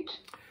mute.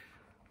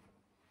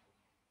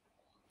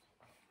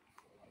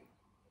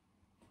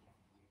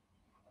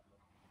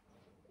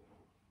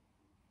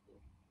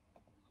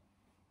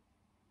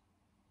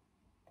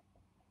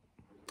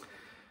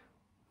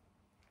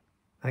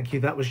 Thank you.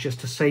 That was just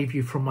to save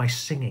you from my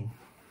singing.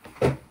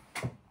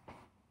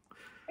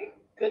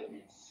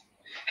 Goodness.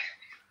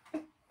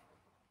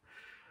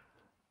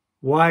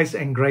 Wise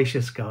and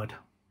gracious God,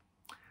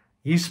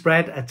 you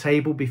spread a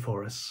table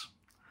before us.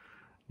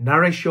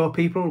 Nourish your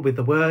people with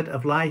the word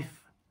of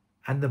life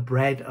and the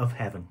bread of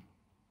heaven.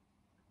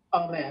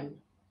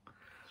 Amen.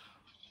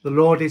 The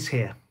Lord is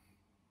here.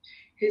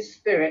 His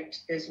Spirit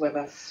is with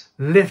us.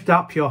 Lift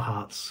up your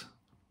hearts.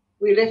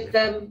 We lift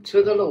them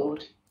to the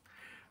Lord.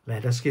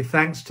 Let us give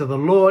thanks to the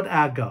Lord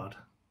our God.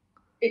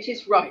 It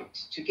is right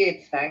to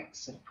give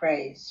thanks and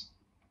praise.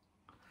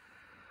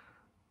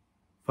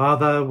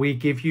 Father, we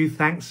give you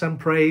thanks and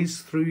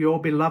praise through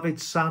your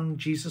beloved Son,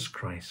 Jesus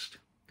Christ,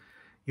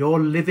 your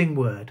living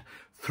word,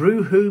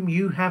 through whom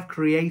you have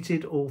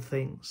created all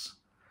things.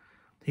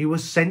 He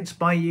was sent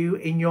by you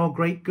in your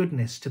great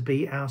goodness to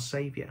be our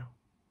Saviour.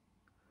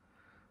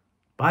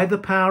 By the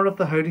power of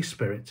the Holy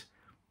Spirit,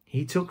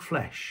 he took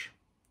flesh.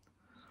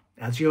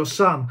 As your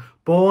Son,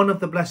 born of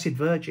the Blessed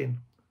Virgin,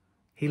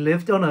 he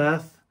lived on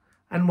earth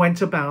and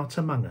went about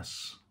among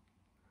us.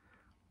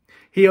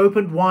 He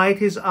opened wide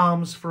his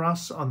arms for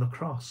us on the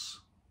cross.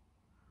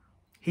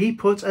 He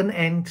put an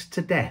end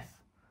to death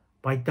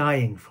by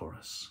dying for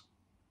us,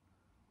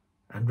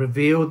 and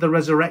revealed the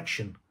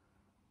resurrection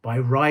by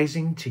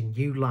rising to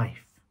new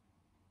life.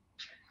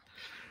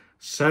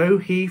 So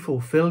he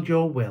fulfilled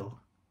your will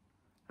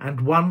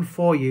and won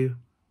for you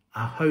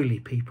a holy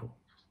people.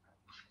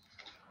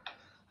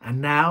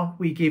 And now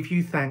we give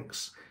you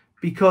thanks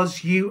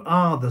because you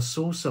are the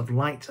source of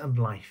light and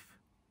life.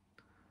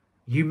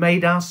 You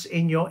made us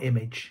in your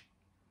image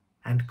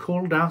and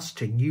called us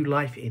to new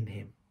life in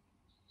him.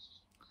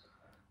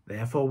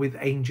 Therefore, with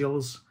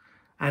angels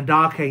and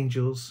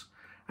archangels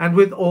and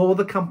with all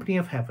the company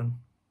of heaven,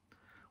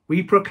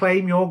 we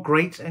proclaim your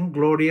great and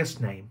glorious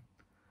name,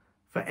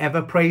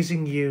 forever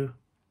praising you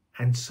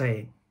and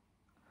saying,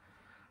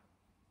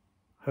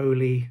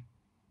 Holy,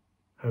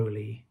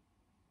 holy,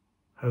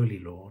 holy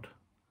Lord,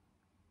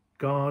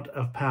 God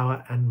of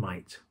power and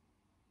might.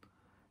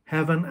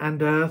 Heaven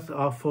and earth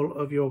are full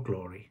of your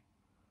glory.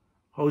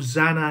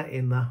 Hosanna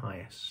in the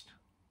highest.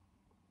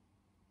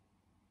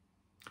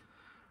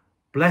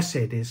 Blessed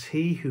is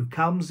he who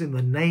comes in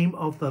the name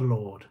of the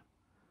Lord.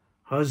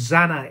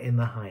 Hosanna in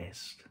the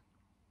highest.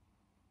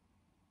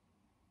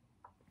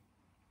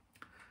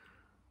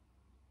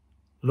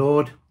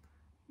 Lord,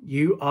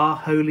 you are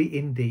holy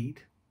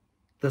indeed,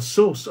 the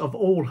source of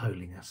all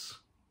holiness.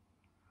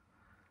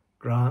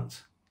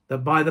 Grant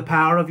that by the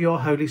power of your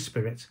Holy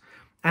Spirit,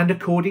 and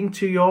according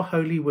to your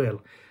holy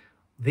will,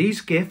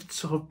 these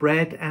gifts of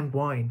bread and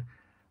wine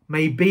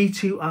may be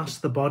to us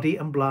the body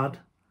and blood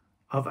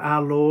of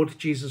our Lord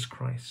Jesus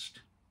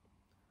Christ,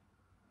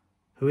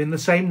 who in the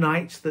same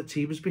night that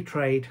he was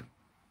betrayed,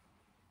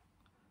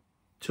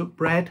 took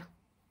bread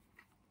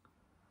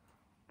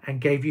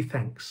and gave you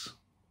thanks.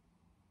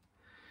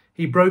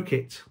 He broke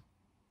it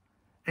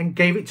and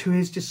gave it to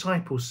his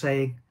disciples,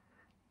 saying,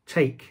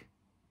 Take,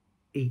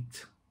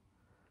 eat.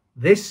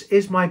 This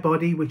is my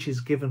body which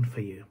is given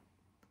for you.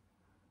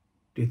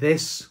 Do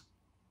this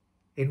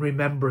in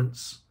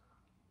remembrance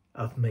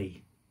of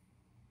me.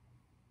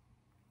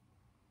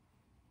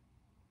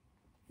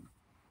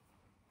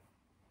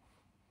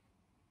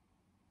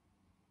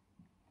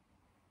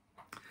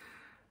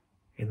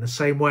 In the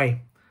same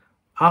way,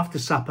 after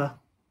supper,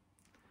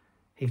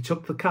 he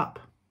took the cup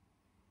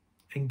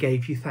and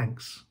gave you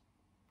thanks.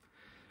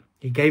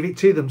 He gave it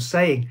to them,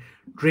 saying,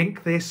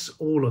 Drink this,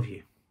 all of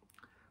you.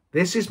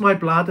 This is my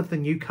blood of the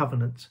new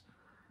covenant,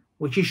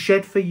 which is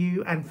shed for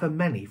you and for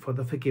many for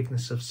the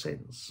forgiveness of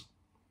sins.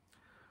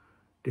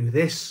 Do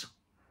this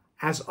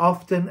as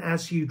often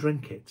as you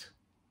drink it,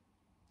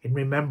 in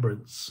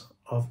remembrance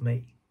of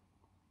me.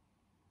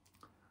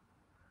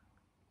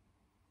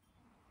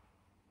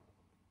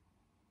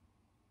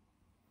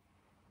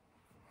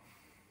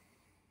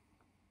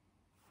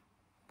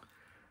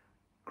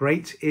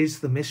 Great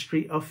is the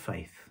mystery of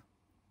faith.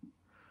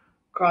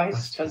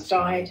 Christ has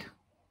died.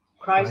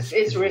 Christ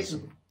is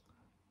risen.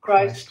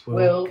 Christ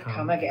will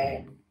come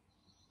again.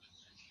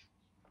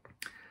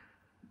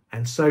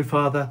 And so,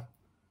 Father,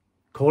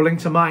 calling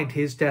to mind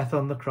his death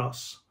on the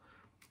cross,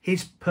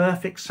 his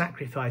perfect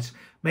sacrifice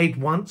made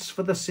once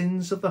for the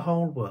sins of the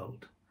whole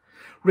world,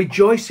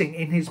 rejoicing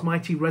in his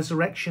mighty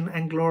resurrection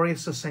and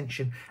glorious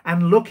ascension,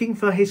 and looking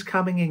for his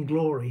coming in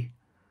glory,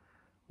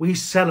 we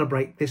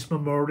celebrate this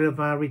memorial of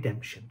our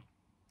redemption.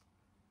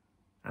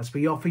 As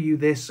we offer you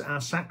this,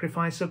 our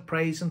sacrifice of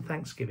praise and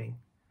thanksgiving,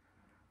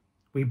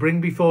 we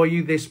bring before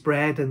you this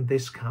bread and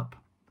this cup,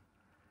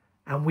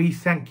 and we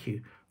thank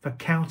you for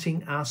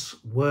counting us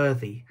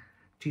worthy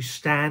to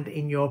stand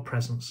in your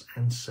presence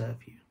and serve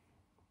you.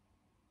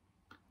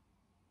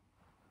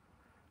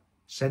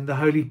 Send the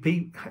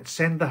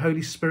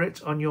Holy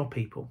Spirit on your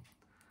people,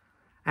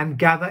 and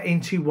gather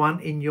into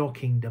one in your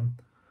kingdom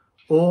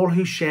all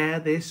who share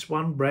this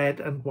one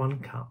bread and one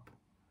cup,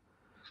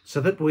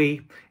 so that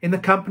we, in the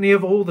company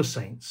of all the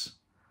saints,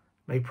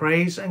 may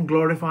praise and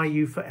glorify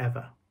you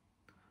forever,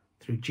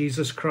 through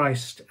Jesus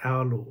Christ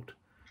our Lord,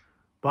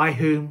 by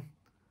whom,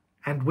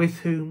 and with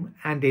whom,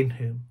 and in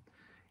whom,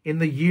 in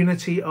the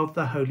unity of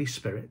the Holy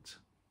Spirit,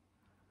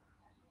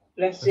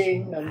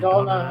 blessing and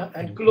honour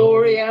and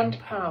glory and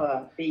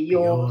power be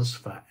yours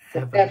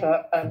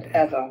forever and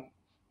ever.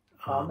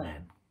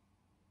 Amen.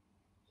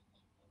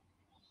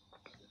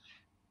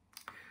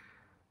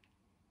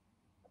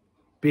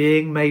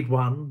 Being made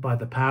one by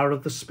the power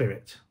of the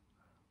Spirit,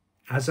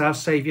 as our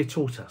Saviour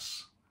taught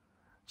us,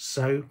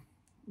 so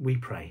we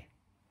pray.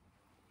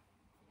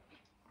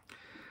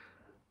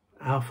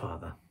 Our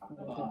Father,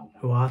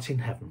 who art in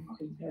heaven,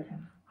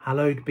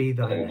 hallowed be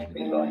thy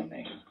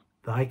name.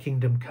 Thy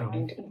kingdom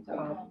come,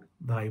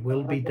 thy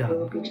will be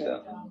done,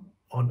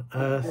 on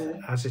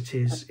earth as it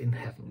is in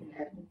heaven.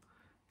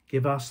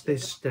 Give us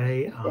this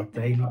day our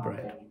daily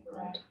bread,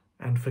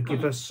 and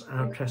forgive us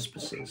our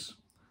trespasses,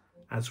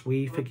 as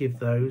we forgive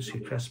those who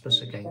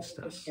trespass against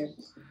us.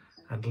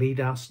 And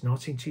lead us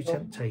not into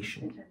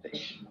temptation,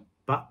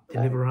 but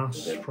deliver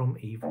us from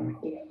evil.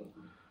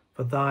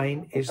 For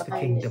thine is the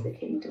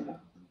kingdom,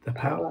 the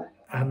power,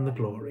 and the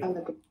glory,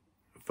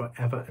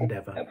 forever and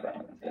ever.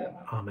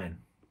 Amen.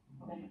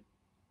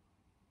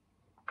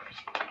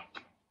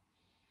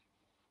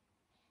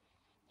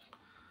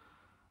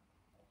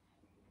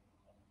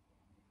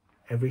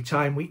 every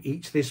time we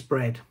eat this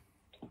bread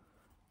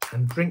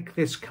and drink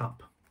this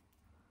cup,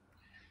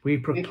 we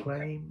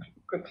proclaim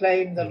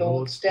the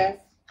Lord's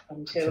death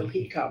until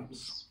he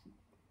comes.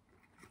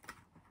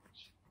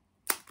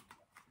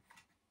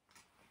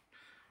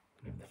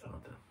 In the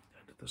Father,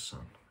 and of the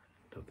Son,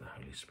 and of the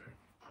Holy Spirit.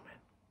 Amen.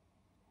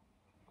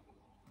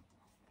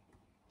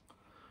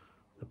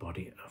 The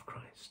body of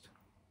Christ.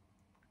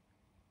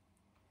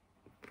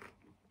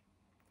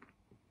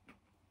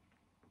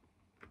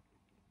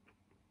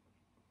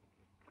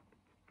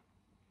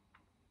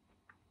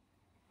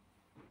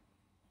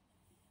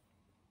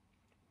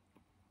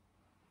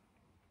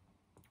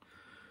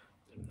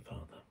 In the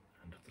Father,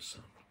 and of the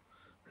Son,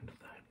 and of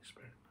the Holy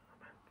Spirit.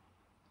 Amen.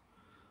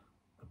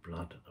 The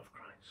blood of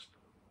Christ.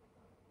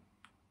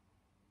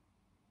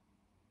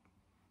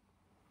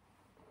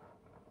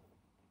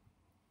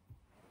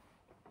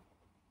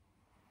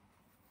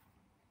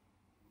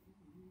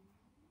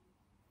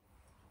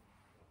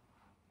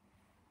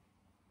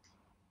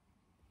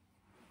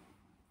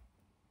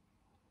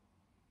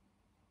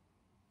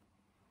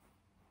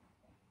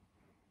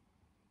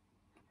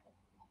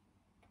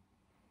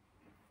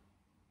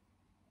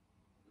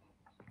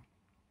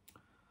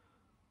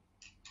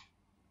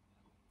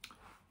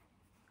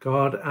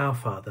 God our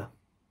Father,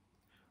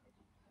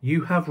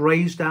 you have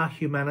raised our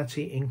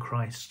humanity in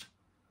Christ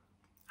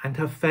and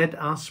have fed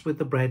us with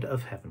the bread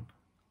of heaven.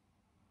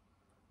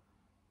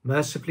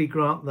 Mercifully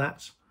grant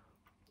that,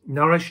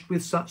 nourished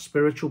with such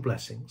spiritual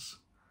blessings,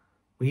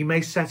 we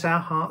may set our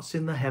hearts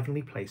in the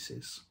heavenly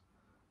places.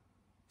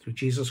 Through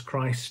Jesus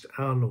Christ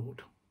our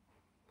Lord.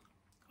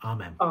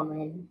 Amen.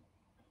 Amen.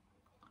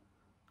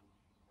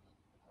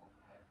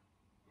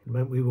 In a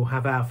moment we will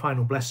have our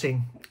final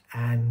blessing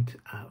and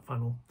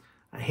final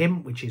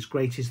hymn, which is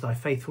Great is Thy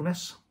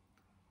Faithfulness.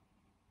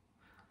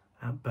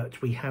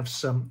 But we have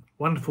some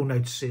wonderful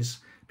notices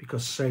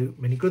because so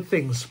many good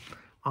things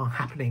are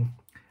happening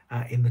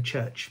in the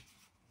church.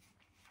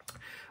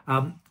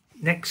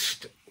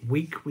 Next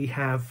week we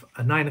have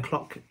a 9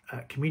 o'clock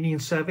communion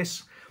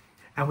service,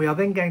 and we are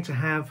then going to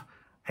have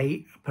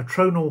a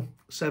patronal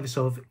service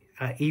of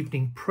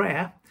evening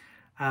prayer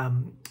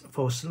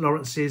for St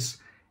Lawrence's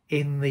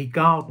in the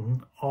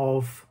garden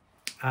of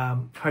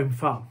Home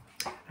Farm.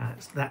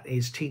 That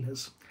is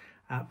Tina's.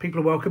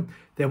 People are welcome.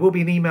 There will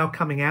be an email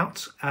coming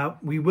out.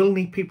 We will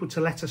need people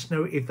to let us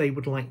know if they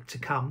would like to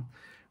come.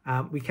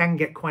 We can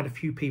get quite a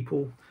few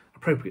people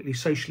appropriately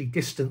socially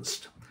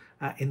distanced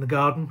in the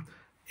garden.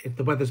 If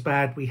the weather's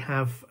bad, we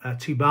have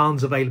 2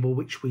 barns available,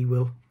 which we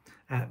will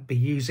be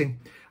using.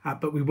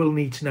 But we will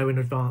need to know in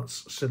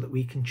advance so that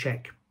we can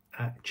check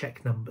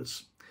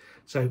numbers.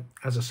 So,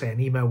 as I say, an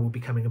email will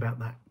be coming about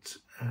that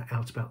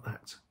out about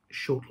that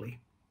shortly.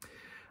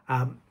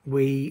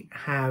 We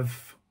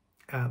have,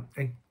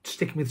 and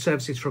sticking with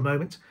services for a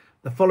moment,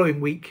 the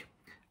following week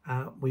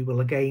we will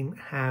again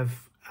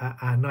have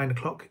our 9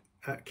 o'clock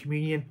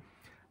communion,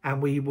 and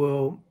we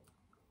will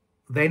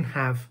then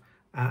have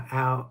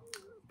our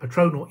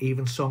patronal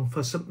evensong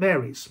for St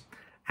Mary's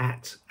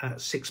at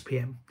 6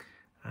 p.m.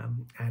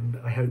 And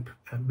I hope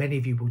many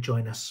of you will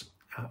join us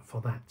for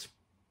that.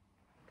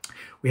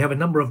 We have a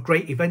number of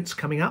great events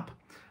coming up.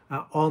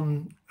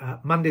 On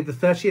Monday the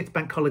 30th,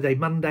 Bank Holiday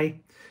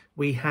Monday,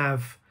 we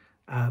have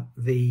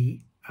the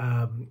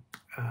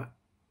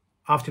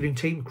afternoon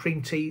tea,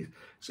 cream tea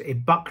in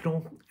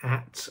Bucknell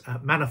at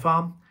Manor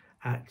Farm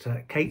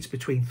at Kate's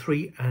between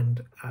 3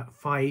 and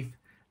 5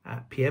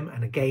 p.m.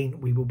 And again,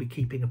 we will be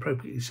keeping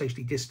appropriately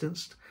socially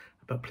distanced,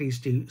 but please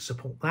do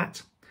support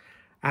that.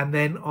 And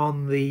then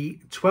on the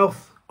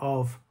 12th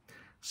of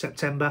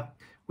September,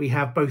 we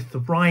have both the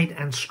Ride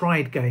and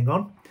Stride going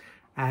on,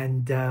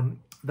 and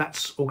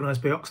that's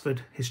organised by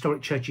Oxford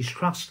Historic Churches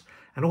Trust,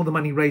 and all the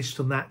money raised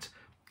from that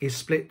is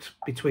split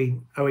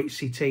between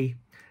OHCT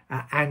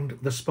and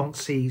the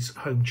sponsee's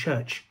home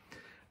church.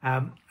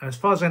 As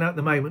far as I know at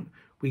the moment,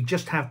 we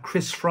just have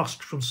Chris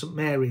Frost from St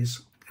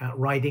Mary's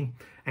riding,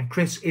 and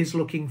Chris is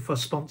looking for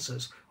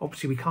sponsors.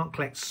 Obviously, we can't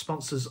collect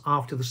sponsors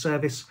after the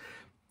service,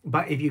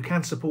 but if you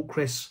can support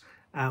Chris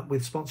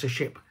with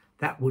sponsorship,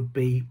 that would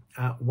be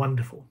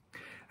wonderful.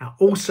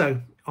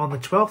 Also, on the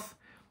 12th,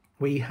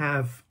 we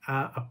have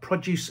a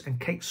produce and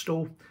cake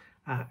stall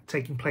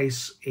taking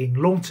place in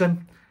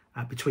Launton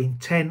between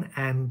 10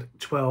 and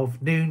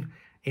 12 noon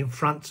in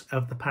front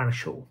of the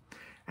parish hall.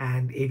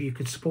 And if you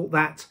could support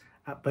that,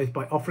 both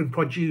by offering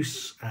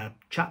produce,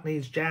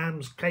 chutneys,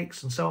 jams,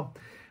 cakes and so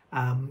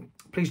on,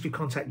 please do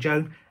contact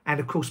Joan. And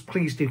of course,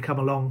 please do come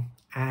along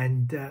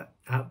and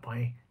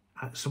buy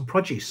some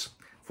produce.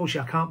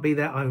 Fortunately, I can't be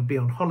there. I would be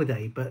on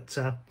holiday, but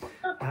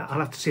I'll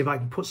have to see if I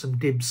can put some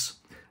dibs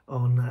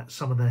on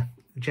some of the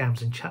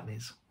jams and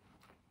chutneys.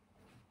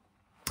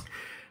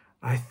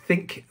 I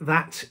think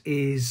that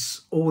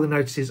is all the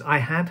notices I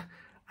had.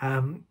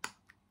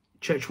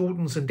 Church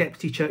wardens and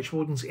deputy church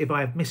wardens, if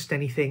I have missed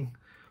anything,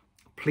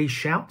 please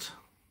shout.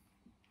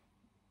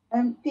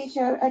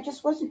 Peter, I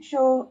just wasn't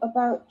sure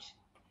about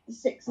the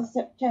 6th of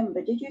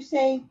September. Did you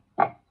say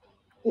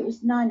it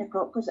was 9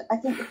 o'clock? Because I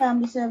think the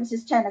family service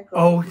is 10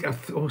 o'clock.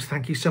 Oh,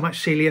 thank you so much,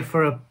 Celia,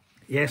 for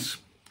Yes,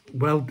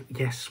 well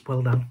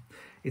done.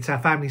 It's our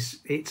family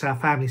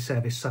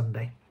service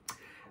Sunday.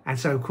 And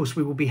so, of course,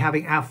 we will be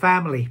having our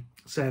family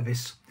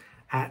service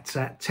at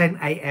 10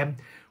 a.m,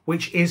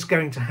 which is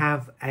going to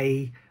have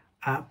a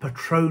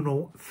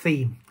patronal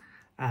theme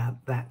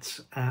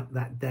that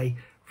day,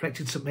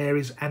 reflecting St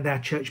Mary's and our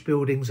church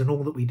buildings and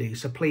all that we do.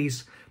 So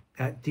please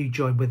do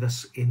join with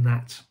us in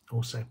that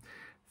also.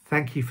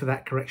 Thank you for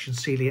that correction,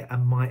 Celia,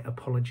 and my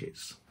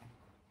apologies.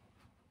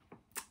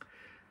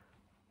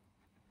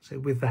 So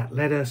with that,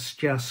 let us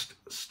just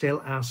still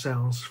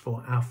ourselves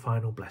for our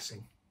final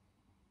blessing.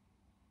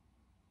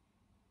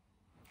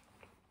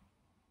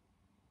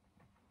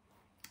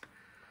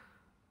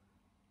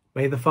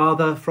 May the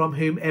Father, from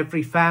whom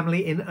every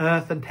family in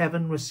earth and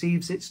heaven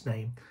receives its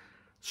name,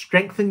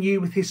 strengthen you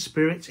with his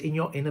Spirit in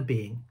your inner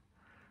being,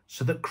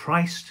 so that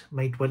Christ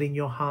may dwell in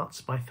your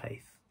hearts by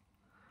faith.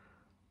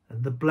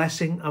 And the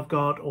blessing of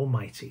God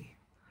Almighty,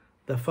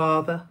 the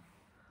Father,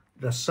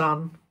 the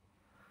Son,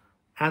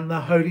 and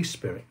the Holy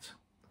Spirit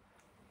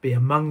be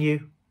among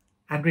you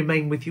and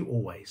remain with you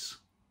always.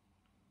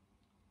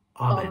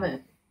 Amen.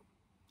 Amen.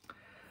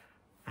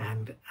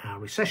 And our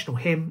recessional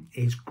hymn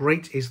is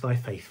Great is Thy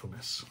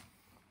Faithfulness.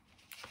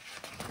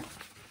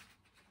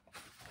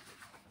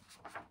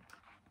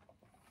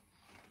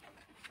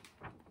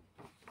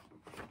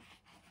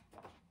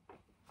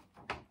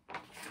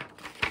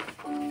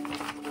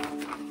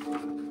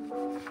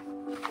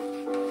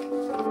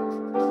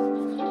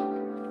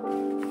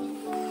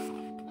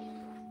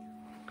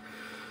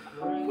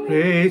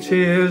 Great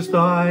is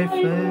thy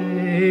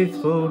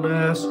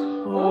faithfulness,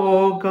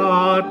 O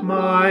God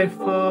my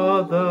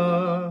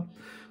Father.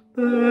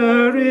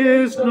 There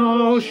is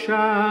no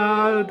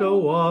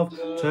shadow of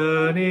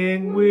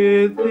turning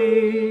with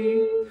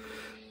thee.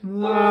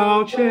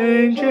 Thou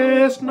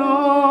changest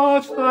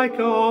not, thy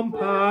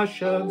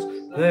compassions,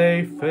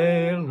 they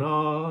fail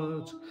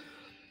not.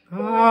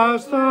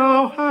 As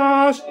thou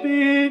hast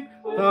been,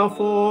 thou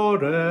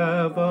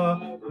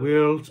forever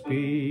wilt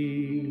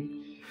be.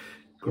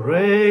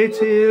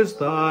 Great is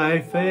thy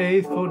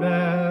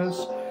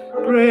faithfulness,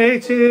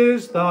 great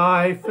is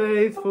thy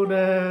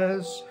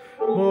faithfulness.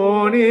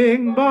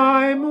 Morning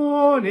by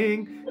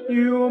morning,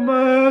 new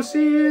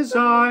mercies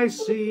I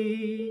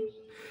see.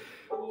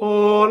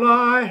 All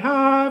I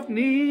have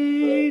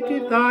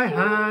needed, thy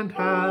hand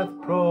hath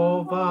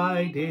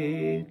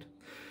provided.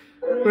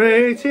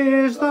 Great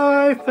is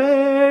thy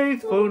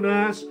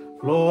faithfulness,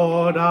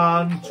 Lord,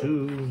 unto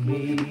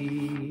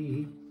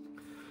me.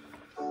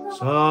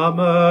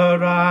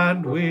 Summer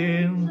and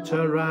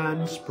winter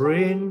and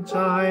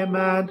springtime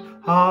and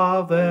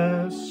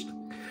harvest,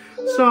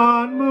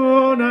 sun,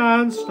 moon,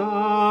 and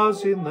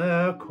stars in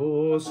their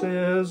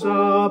courses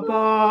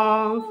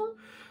above,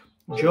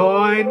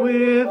 join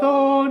with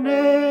all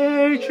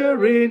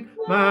nature in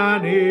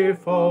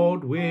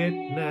manifold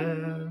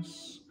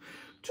witness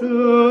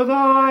to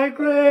thy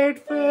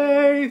great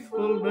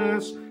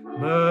faithfulness,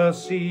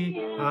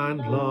 mercy, and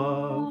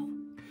love.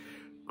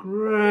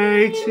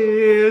 Great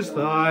is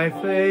thy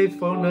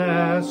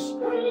faithfulness,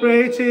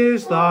 great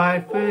is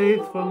thy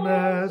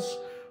faithfulness.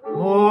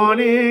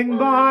 Morning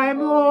by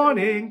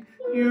morning,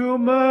 new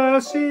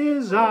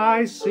mercies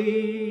I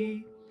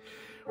see.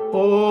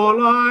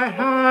 All I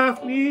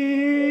have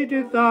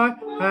needed, thy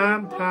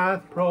hand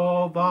hath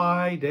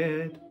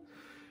provided.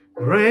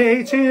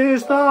 Great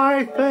is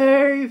thy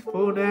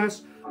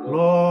faithfulness,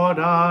 Lord,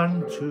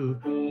 unto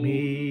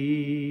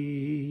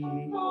me.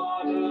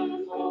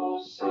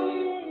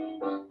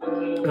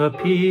 A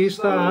peace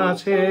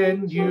that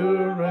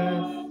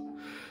endureth,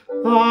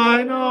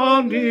 thine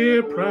own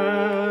dear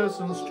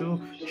presence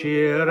to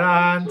cheer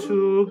and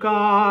to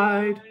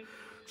guide,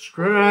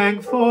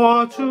 strength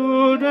for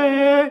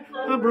today,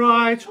 a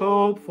bright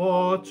hope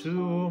for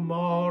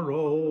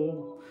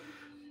tomorrow.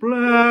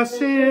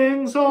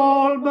 Blessings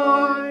all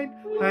mine,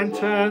 and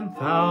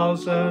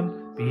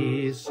 10,000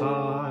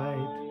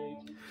 beside.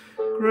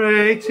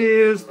 Great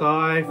is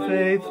thy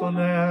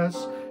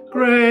faithfulness,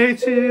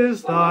 great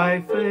is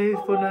thy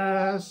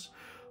faithfulness.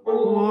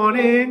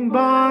 Morning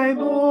by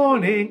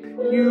morning,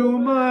 new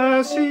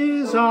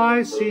mercies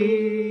I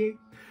see.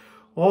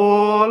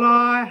 All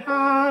I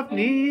have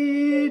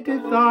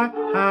needed, thy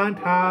hand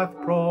hath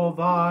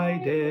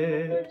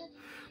provided.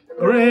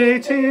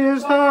 Great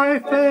is thy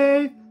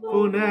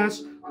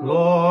faithfulness,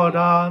 Lord,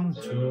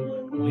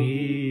 unto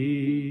me.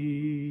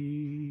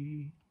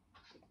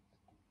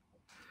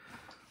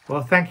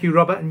 Well, thank you,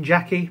 Robert and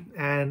Jackie,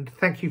 and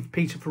thank you,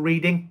 Peter, for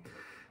reading.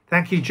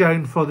 Thank you,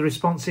 Joan, for the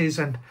responses,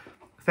 and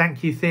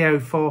thank you, Theo,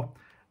 for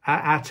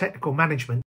our technical management.